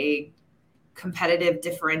a competitive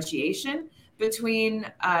differentiation between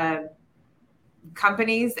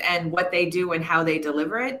companies and what they do and how they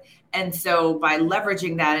deliver it. And so by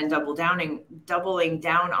leveraging that and doubling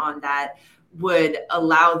down on that would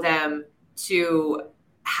allow them to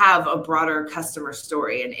have a broader customer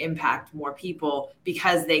story and impact more people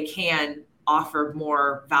because they can offer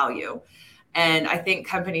more value. And I think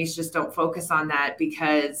companies just don't focus on that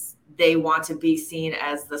because they want to be seen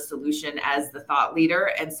as the solution, as the thought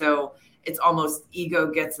leader. And so it's almost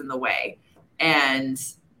ego gets in the way. And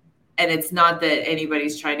it's not that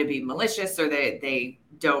anybody's trying to be malicious or they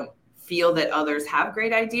don't feel that others have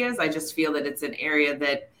great ideas. I just feel that it's an area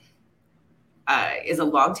that is a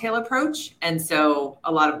long tail approach. And so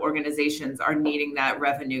a lot of organizations are needing that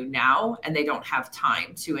revenue now, and they don't have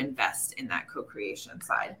time to invest in that co-creation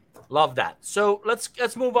side. Love that. So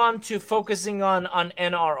let's move on to focusing on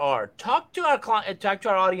NRR. Talk to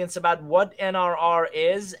our audience about what NRR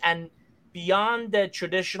is, and beyond the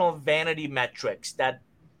traditional vanity metrics that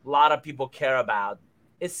a lot of people care about.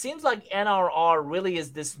 It seems like NRR really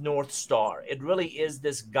is this North Star. It really is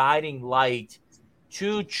this guiding light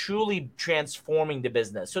to truly transforming the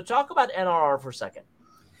business. So talk about NRR for a second.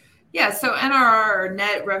 Yeah, so NRR, or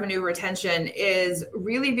net revenue retention, is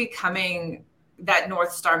really becoming that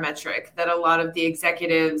North Star metric that a lot of the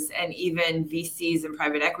executives and even VCs and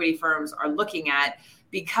private equity firms are looking at,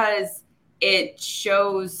 because it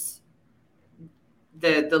shows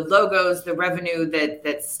the logos, the revenue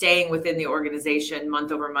that's staying within the organization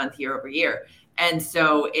month over month, year over year. And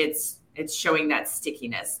so it's showing that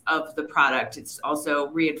stickiness of the product. It's also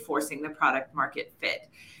reinforcing the product market fit.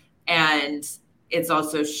 And it's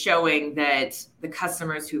also showing that the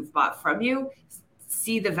customers who've bought from you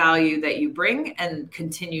see the value that you bring and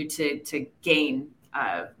continue to gain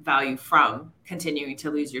value from continuing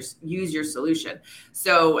to use your solution.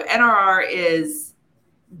 So NRR is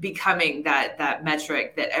becoming that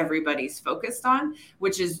metric that everybody's focused on,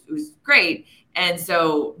 which is great. And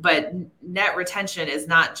so, but net retention is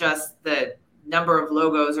not just the number of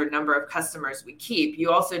logos or number of customers we keep.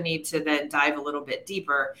 You also need to then dive a little bit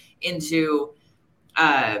deeper into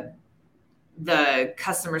the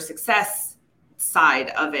customer success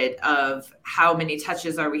side of it, of how many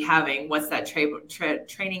touches are we having? What's that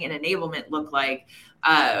training and enablement look like?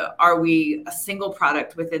 Are we a single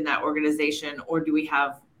product within that organization, or do we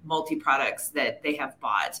have multi-products that they have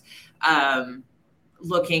bought?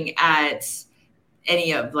 Looking at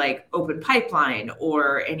any of like open pipeline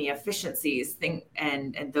or any efficiencies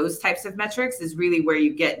and those types of metrics is really where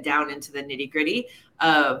you get down into the nitty gritty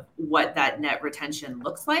of what that net retention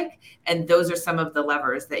looks like. And those are some of the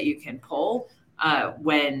levers that you can pull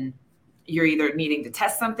when you're either needing to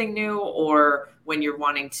test something new or when you're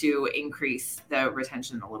wanting to increase the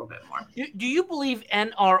retention a little bit more. Do you believe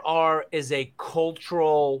NRR is a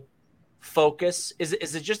cultural focus? Is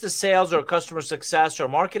it just a sales or customer success or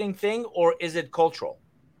marketing thing, or is it cultural?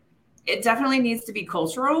 It definitely needs to be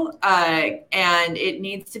cultural, and it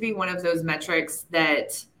needs to be one of those metrics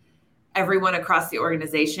that everyone across the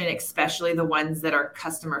organization, especially the ones that are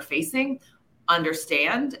customer facing,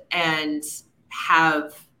 understand and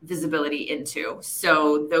have visibility into.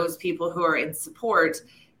 So those people who are in support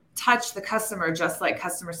touch the customer just like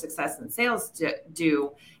customer success and sales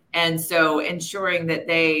do. And so ensuring that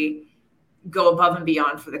they go above and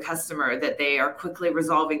beyond for the customer, that they are quickly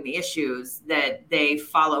resolving the issues, that they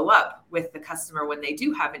follow up with the customer when they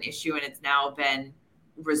do have an issue and it's now been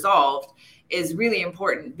resolved, is really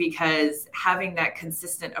important, because having that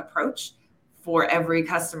consistent approach for every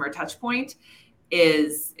customer touch point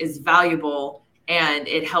is valuable, and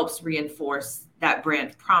it helps reinforce that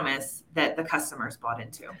brand promise that the customers bought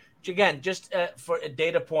into. Again, just for a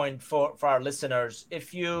data point for our listeners,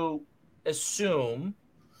 if you assume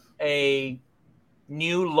a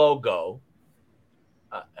new logo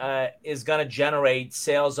is going to generate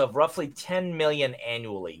sales of roughly 10 million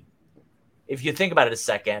annually, if you think about it a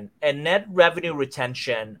second, a net revenue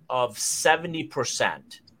retention of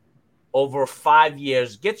 70% over 5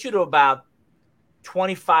 years gets you to about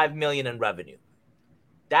 25 million in revenue.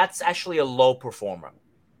 That's actually a low performer.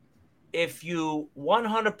 If you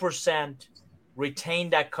 100% retain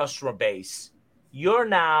that customer base, you're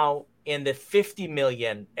now in the 50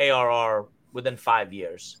 million ARR within 5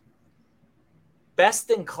 years. Best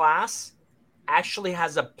in class actually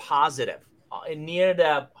has a positive near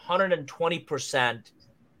the 120%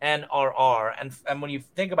 NRR. And when you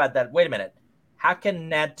think about that, wait a minute, how can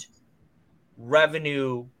net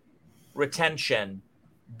revenue retention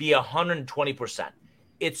be 120%?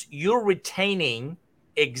 It's you're retaining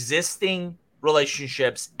existing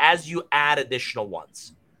relationships as you add additional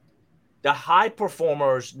ones. The high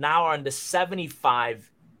performers now are in the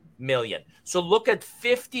 75 million. So look at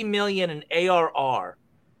 50 million in ARR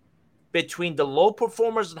between the low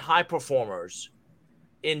performers and high performers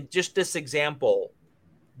in just this example,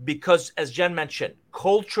 because as Jen mentioned,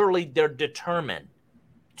 culturally they're determined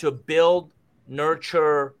to build,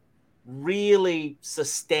 nurture, really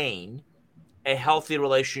sustain a healthy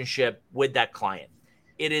relationship with that client.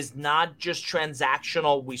 It is not just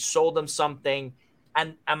transactional. We sold them something.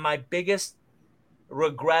 And my biggest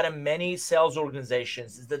regret in many sales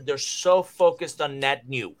organizations is that they're so focused on net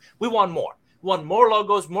new. We want more. We want more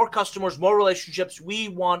logos, more customers, more relationships. We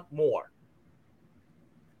want more.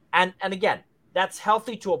 And again, that's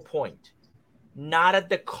healthy to a point, not at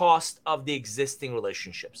the cost of the existing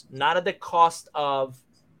relationships, not at the cost of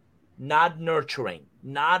not nurturing,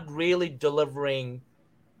 not really delivering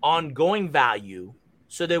ongoing value.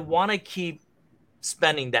 So they want to keep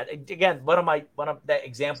spending that. Again, one of the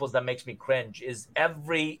examples that makes me cringe is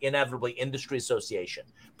every inevitably industry association,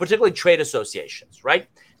 particularly trade associations, right?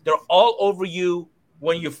 They're all over you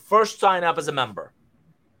when you first sign up as a member.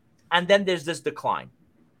 And then there's this decline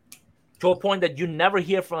to a point that you never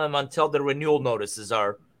hear from them until the renewal notices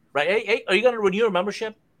are, right? Hey, are you going to renew your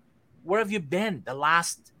membership? Where have you been the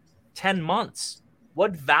last 10 months?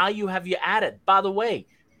 What value have you added? By the way,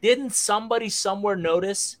 didn't somebody somewhere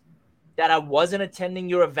notice that I wasn't attending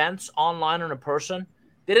your events online or in person?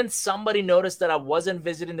 Didn't somebody notice that I wasn't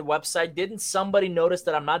visiting the website? Didn't somebody notice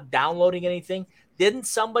that I'm not downloading anything? Didn't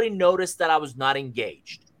somebody notice that I was not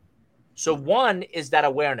engaged? So one is that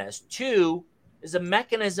awareness. Two is a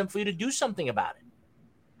mechanism for you to do something about it.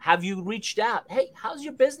 Have you reached out? Hey, how's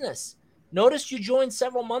your business? Noticed you joined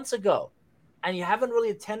several months ago and you haven't really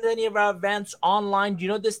attended any of our events online. Do you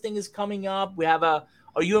know this thing is coming up?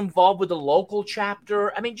 Are you involved with the local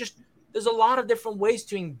chapter? I mean, just there's a lot of different ways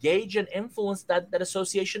to engage and influence that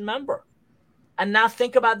association member. And now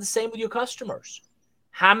think about the same with your customers.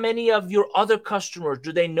 How many of your other customers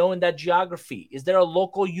do they know in that geography? Is there a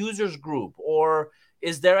local users group, or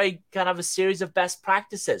is there a kind of a series of best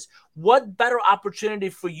practices? What better opportunity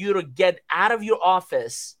for you to get out of your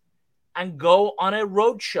office and go on a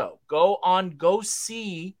roadshow, go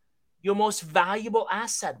see your most valuable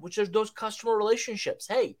asset, which is those customer relationships.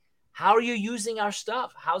 Hey, how are you using our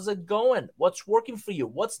stuff? How's it going? What's working for you?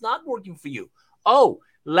 What's not working for you? Oh,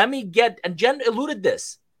 and Jen alluded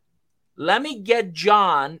this, let me get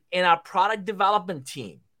John in our product development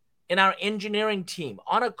team, in our engineering team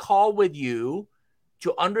on a call with you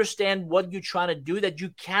to understand what you're trying to do that you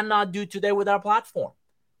cannot do today with our platform,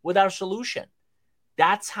 with our solution.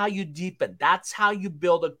 That's how you deepen. That's how you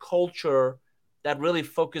build a culture that really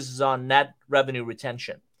focuses on net revenue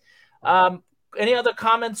retention. Any other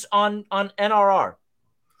comments on NRR?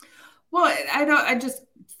 Well, I just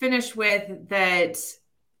finish with that.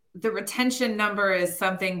 The retention number is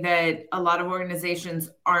something that a lot of organizations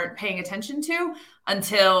aren't paying attention to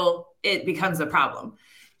until it becomes a problem.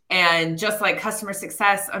 And just like customer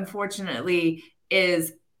success, unfortunately,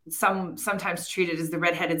 is sometimes treated as the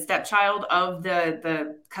redheaded stepchild of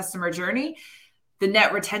the customer journey, the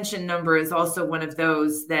net retention number is also one of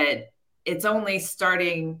those that it's only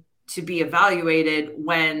starting to be evaluated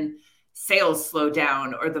when sales slow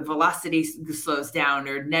down or the velocity slows down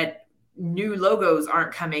or net new logos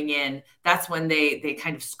aren't coming in. That's when they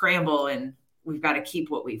kind of scramble and we've got to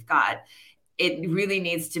keep what we've got. It really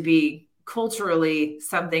needs to be culturally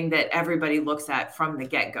something that everybody looks at from the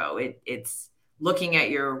get-go. It's looking at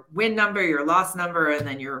your win number, your loss number, and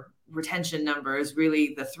then your retention number is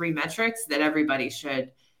really the three metrics that everybody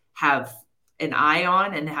should have an eye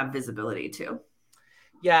on and have visibility to.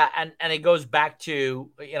 Yeah, and it goes back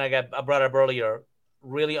to, I brought up earlier,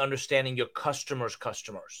 really understanding your customers.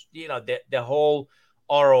 The whole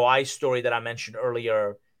ROI story that I mentioned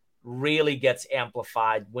earlier really gets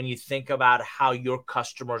amplified when you think about how your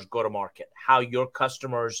customers go to market, how your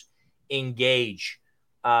customers engage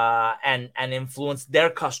and influence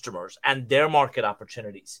their customers and their market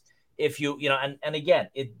opportunities. If and again,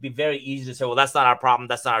 it'd be very easy to say, well, that's not our problem,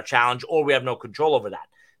 that's not our challenge, or we have no control over that.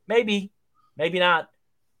 Maybe not.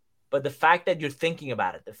 But the fact that you're thinking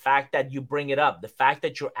about it, the fact that you bring it up, the fact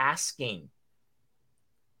that you're asking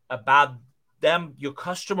about them, your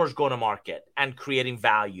customers going to market and creating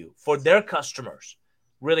value for their customers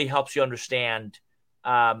really helps you understand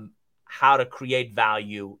how to create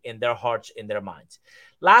value in their hearts, in their minds.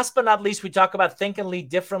 Last but not least, we talk about think and lead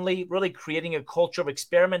differently, really creating a culture of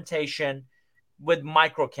experimentation with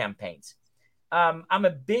micro campaigns. I'm a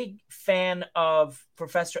big fan of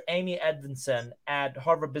Professor Amy Edmondson at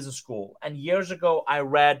Harvard Business School. And years ago, I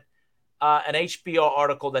read an HBO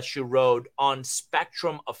article that she wrote on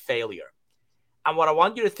spectrum of failure. And what I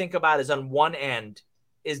want you to think about is on one end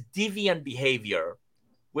is deviant behavior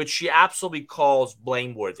which she absolutely calls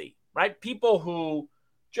blameworthy, right? People who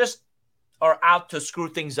just are out to screw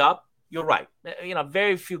things up. You're right.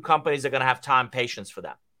 Very few companies are going to have time, patience for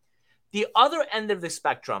that. The other end of the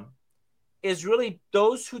spectrum is really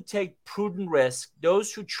those who take prudent risk,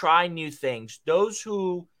 those who try new things, those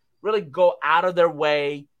who really go out of their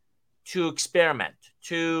way to experiment,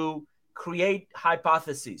 to create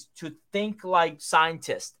hypotheses, to think like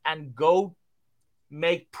scientists and go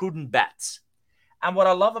make prudent bets. And what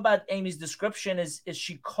I love about Amy's description is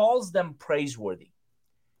she calls them praiseworthy.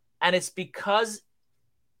 And it's because,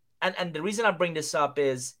 and the reason I bring this up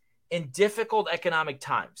is in difficult economic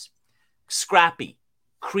times, scrappy,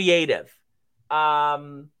 creative,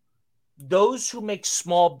 those who make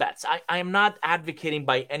small bets. I am not advocating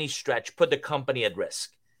by any stretch put the company at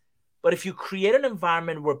risk. But if you create an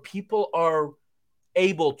environment where people are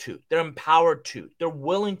able to, they're empowered to, they're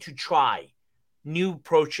willing to try new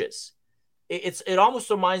approaches, it almost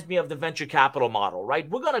reminds me of the venture capital model, right?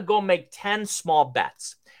 We're going to go make 10 small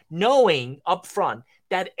bets, knowing upfront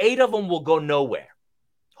that 8 of them will go nowhere.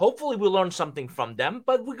 Hopefully we learn something from them,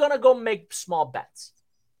 but we're going to go make small bets.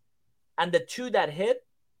 And the 2 that hit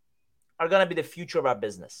are going to be the future of our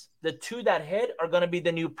business. The 2 that hit are going to be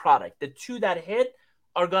the new product. The 2 that hit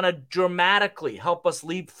are going to dramatically help us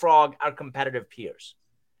leapfrog our competitive peers.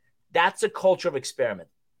 That's a culture of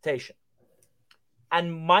experimentation.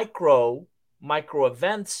 And micro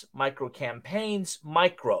events, micro campaigns,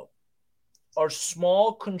 are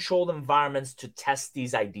small controlled environments to test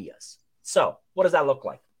these ideas. So what does that look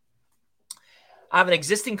like? I have an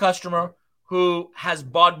existing customer who has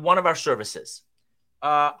bought one of our services.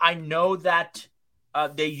 I know that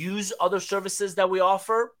they use other services that we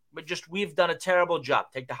offer, but we've done a terrible job.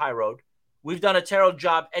 Take the high road. We've done a terrible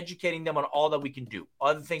job educating them on all that we can do,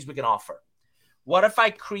 all the things we can offer. What if I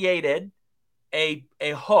created a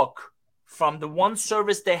hook from the one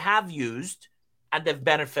service they have used and they've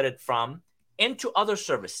benefited from into other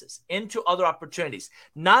services, into other opportunities,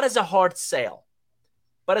 not as a hard sale,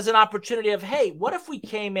 but as an opportunity of, hey, what if we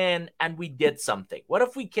came in and we did something? What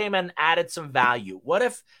if we came in and added some value? What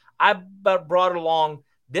if I brought along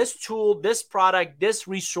this tool, this product, this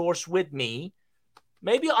resource with me,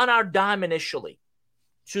 maybe on our dime initially,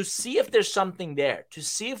 to see if there's something there, to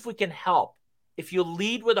see if we can help. If you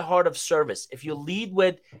lead with a heart of service, if you lead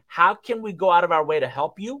with how can we go out of our way to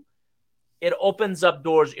help you, it opens up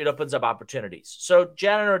doors, it opens up opportunities. So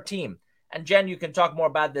Jen and her team, and Jen, you can talk more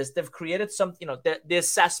about this. They've created something, the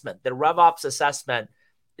assessment, the RevOps assessment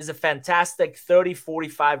is a fantastic 30,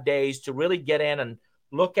 45 days to really get in and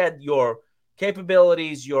look at your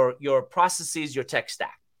capabilities, your processes, your tech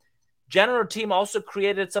stack. Jen and her team also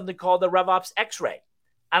created something called the RevOps X-ray.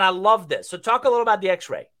 And I love this. So talk a little about the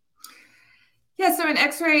X-ray. Yeah, so an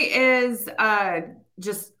X-ray is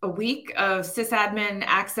just a week of sysadmin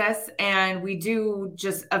access, and we do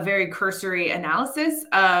just a very cursory analysis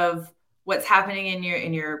of what's happening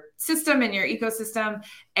in your system, in your ecosystem,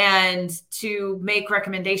 and to make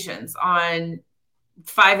recommendations on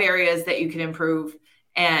 5 areas that you can improve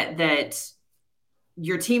and that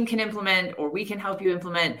your team can implement or we can help you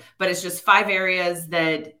implement. But it's just 5 areas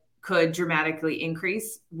that could dramatically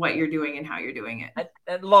increase what you're doing and how you're doing it.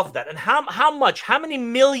 I love that. And how many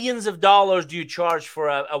millions of dollars do you charge for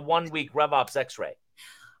a 1 week RevOps X-ray?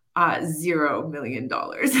 $0 million.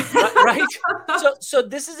 Right. So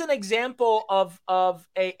this is an example of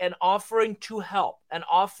an offering to help, an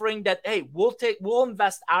offering that, hey, we'll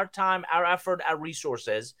invest our time, our effort, our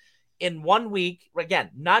resources in 1 week.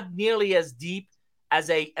 Again, not nearly as deep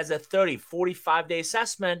as a 30, 45-day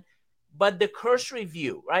assessment, but the cursory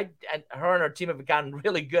view, right? And her and her team have gotten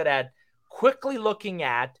really good at quickly looking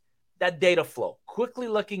at that data flow, quickly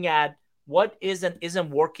looking at what isn't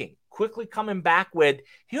working, quickly coming back with,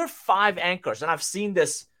 here are 5 anchors. And I've seen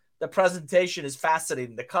this, the presentation is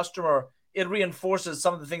fascinating. The customer, it reinforces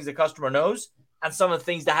some of the things the customer knows and some of the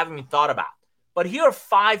things they haven't even thought about. But here are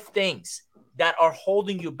 5 things that are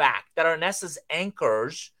holding you back, that are in essence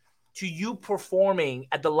anchors to you performing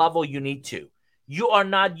at the level you need to. You are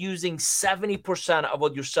not using 70% of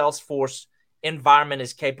what your Salesforce environment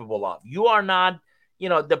is capable of. You are not,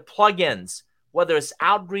 the plugins, whether it's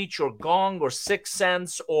Outreach or Gong or 6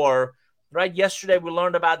 Sense or, right, yesterday we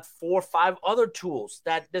learned about 4 or 5 other tools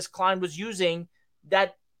that this client was using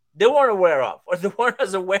that they weren't aware of, or they weren't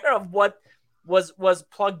as aware of what was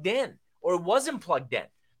plugged in or wasn't plugged in.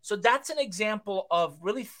 So that's an example of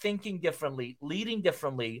really thinking differently, leading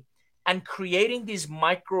differently, and creating these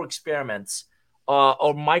micro experiments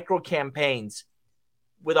or micro campaigns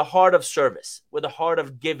with a heart of service, with a heart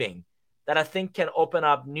of giving, that I think can open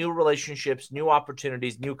up new relationships, new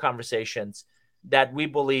opportunities, new conversations. that we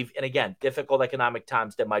believe, and again, difficult economic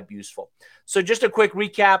times, that might be useful. So just a quick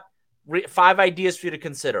recap, 5 ideas for you to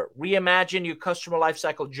consider. Reimagine your customer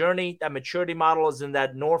lifecycle journey. That maturity model is in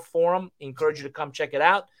that North forum. Encourage you to come check it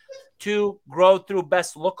out. 2, grow through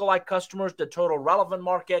best lookalike customers, the total relevant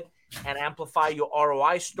market, and amplify your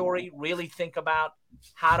ROI story. Really think about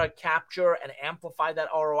how to capture and amplify that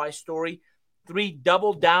ROI story. 3,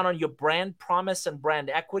 double down on your brand promise and brand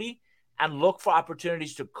equity, and look for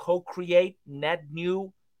opportunities to co-create net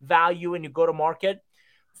new value in your go-to-market.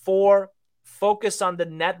 4, focus on the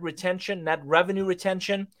net revenue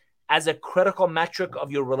retention as a critical metric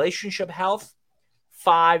of your relationship health.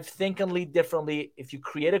 5, think and lead differently. If you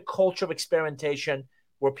create a culture of experimentation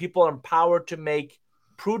where people are empowered to make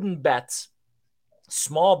prudent bets,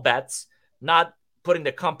 small bets, not putting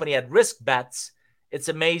the company at risk bets, it's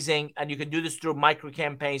amazing. And you can do this through micro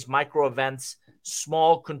campaigns, micro events,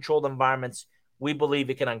 small controlled environments. We believe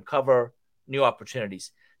it can uncover new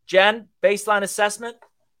opportunities. Jen, baseline assessment.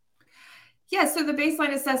 Yeah, so the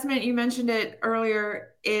baseline assessment, you mentioned it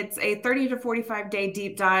earlier, it's a 30 to 45 day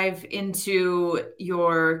deep dive into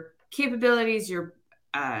your capabilities, your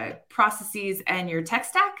processes, and your tech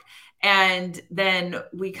stack. And then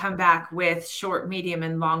we come back with short, medium,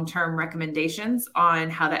 and long-term recommendations on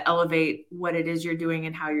how to elevate what it is you're doing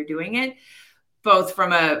and how you're doing it, both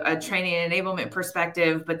from a training and enablement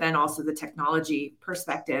perspective, but then also the technology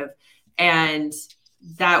perspective. And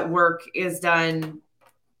that work is done,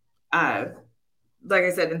 like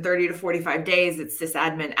I said, in 30 to 45 days. It's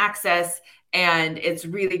sysadmin access, and it's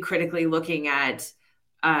really critically looking at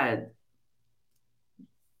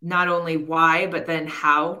not only why, but then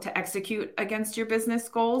how to execute against your business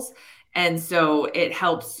goals. And so it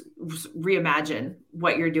helps reimagine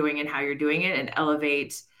what you're doing and how you're doing it, and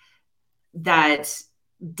elevate that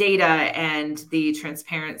data and the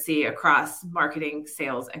transparency across marketing,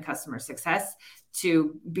 sales, and customer success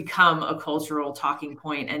to become a cultural talking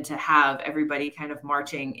point, and to have everybody kind of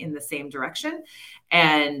marching in the same direction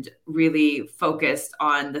and really focused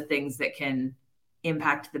on the things that can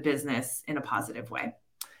impact the business in a positive way.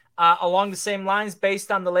 Along the same lines,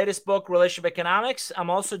 based on the latest book, Relationship Economics,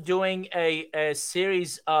 I'm also doing a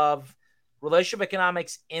series of relationship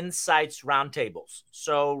economics insights roundtables.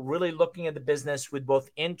 So really looking at the business with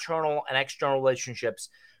both internal and external relationships.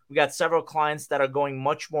 We got several clients that are going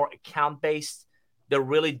much more account-based. They're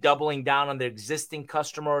really doubling down on their existing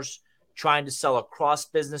customers, trying to sell across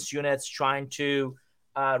business units, trying to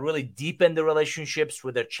really deepen the relationships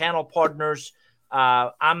with their channel partners.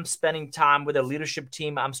 I'm spending time with a leadership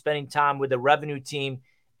team. I'm spending time with a revenue team,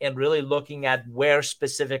 and really looking at where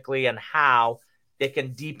specifically and how they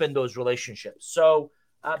can deepen those relationships. So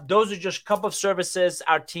those are just a couple of services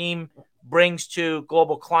our team brings to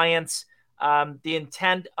global clients. The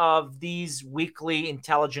intent of these weekly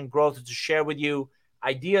Intelligent Growth is to share with you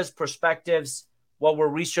ideas, perspectives, what we're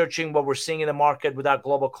researching, what we're seeing in the market with our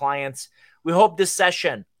global clients. We hope this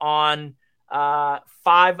session on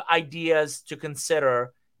 5 ideas to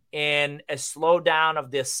consider in a slowdown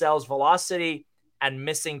of the sales velocity and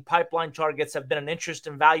missing pipeline targets have been an interest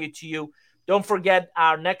and value to you. Don't forget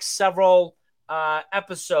our next several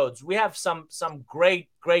episodes. We have some great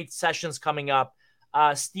sessions coming up.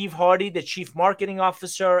 Steve Hardy, the Chief Marketing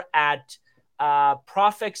Officer at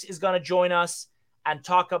Profix, is going to join us and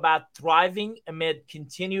talk about thriving amid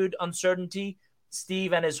continued uncertainty.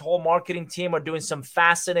 Steve and his whole marketing team are doing some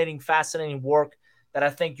fascinating work that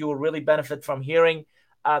I think you will really benefit from hearing.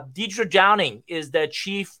 Deidre Downing is the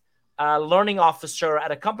Chief Learning Officer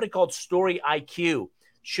at a company called Story IQ.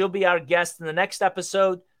 She'll be our guest in the next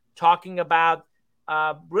episode, talking about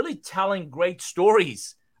really telling great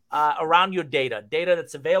stories around your data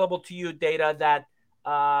that's available to you, data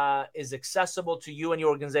that is accessible to you and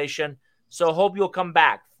your organization. So hope you'll come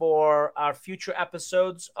back for our future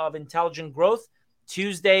episodes of Intelligent Growth.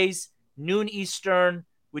 Tuesdays, noon Eastern.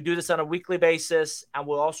 We do this on a weekly basis, and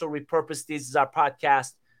we'll also repurpose these as our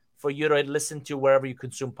podcast for you to listen to wherever you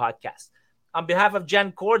consume podcasts. On behalf of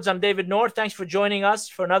Jen Cords, I'm David North. Thanks for joining us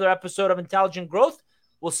for another episode of Intelligent Growth.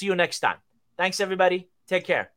 We'll see you next time. Thanks, everybody. Take care.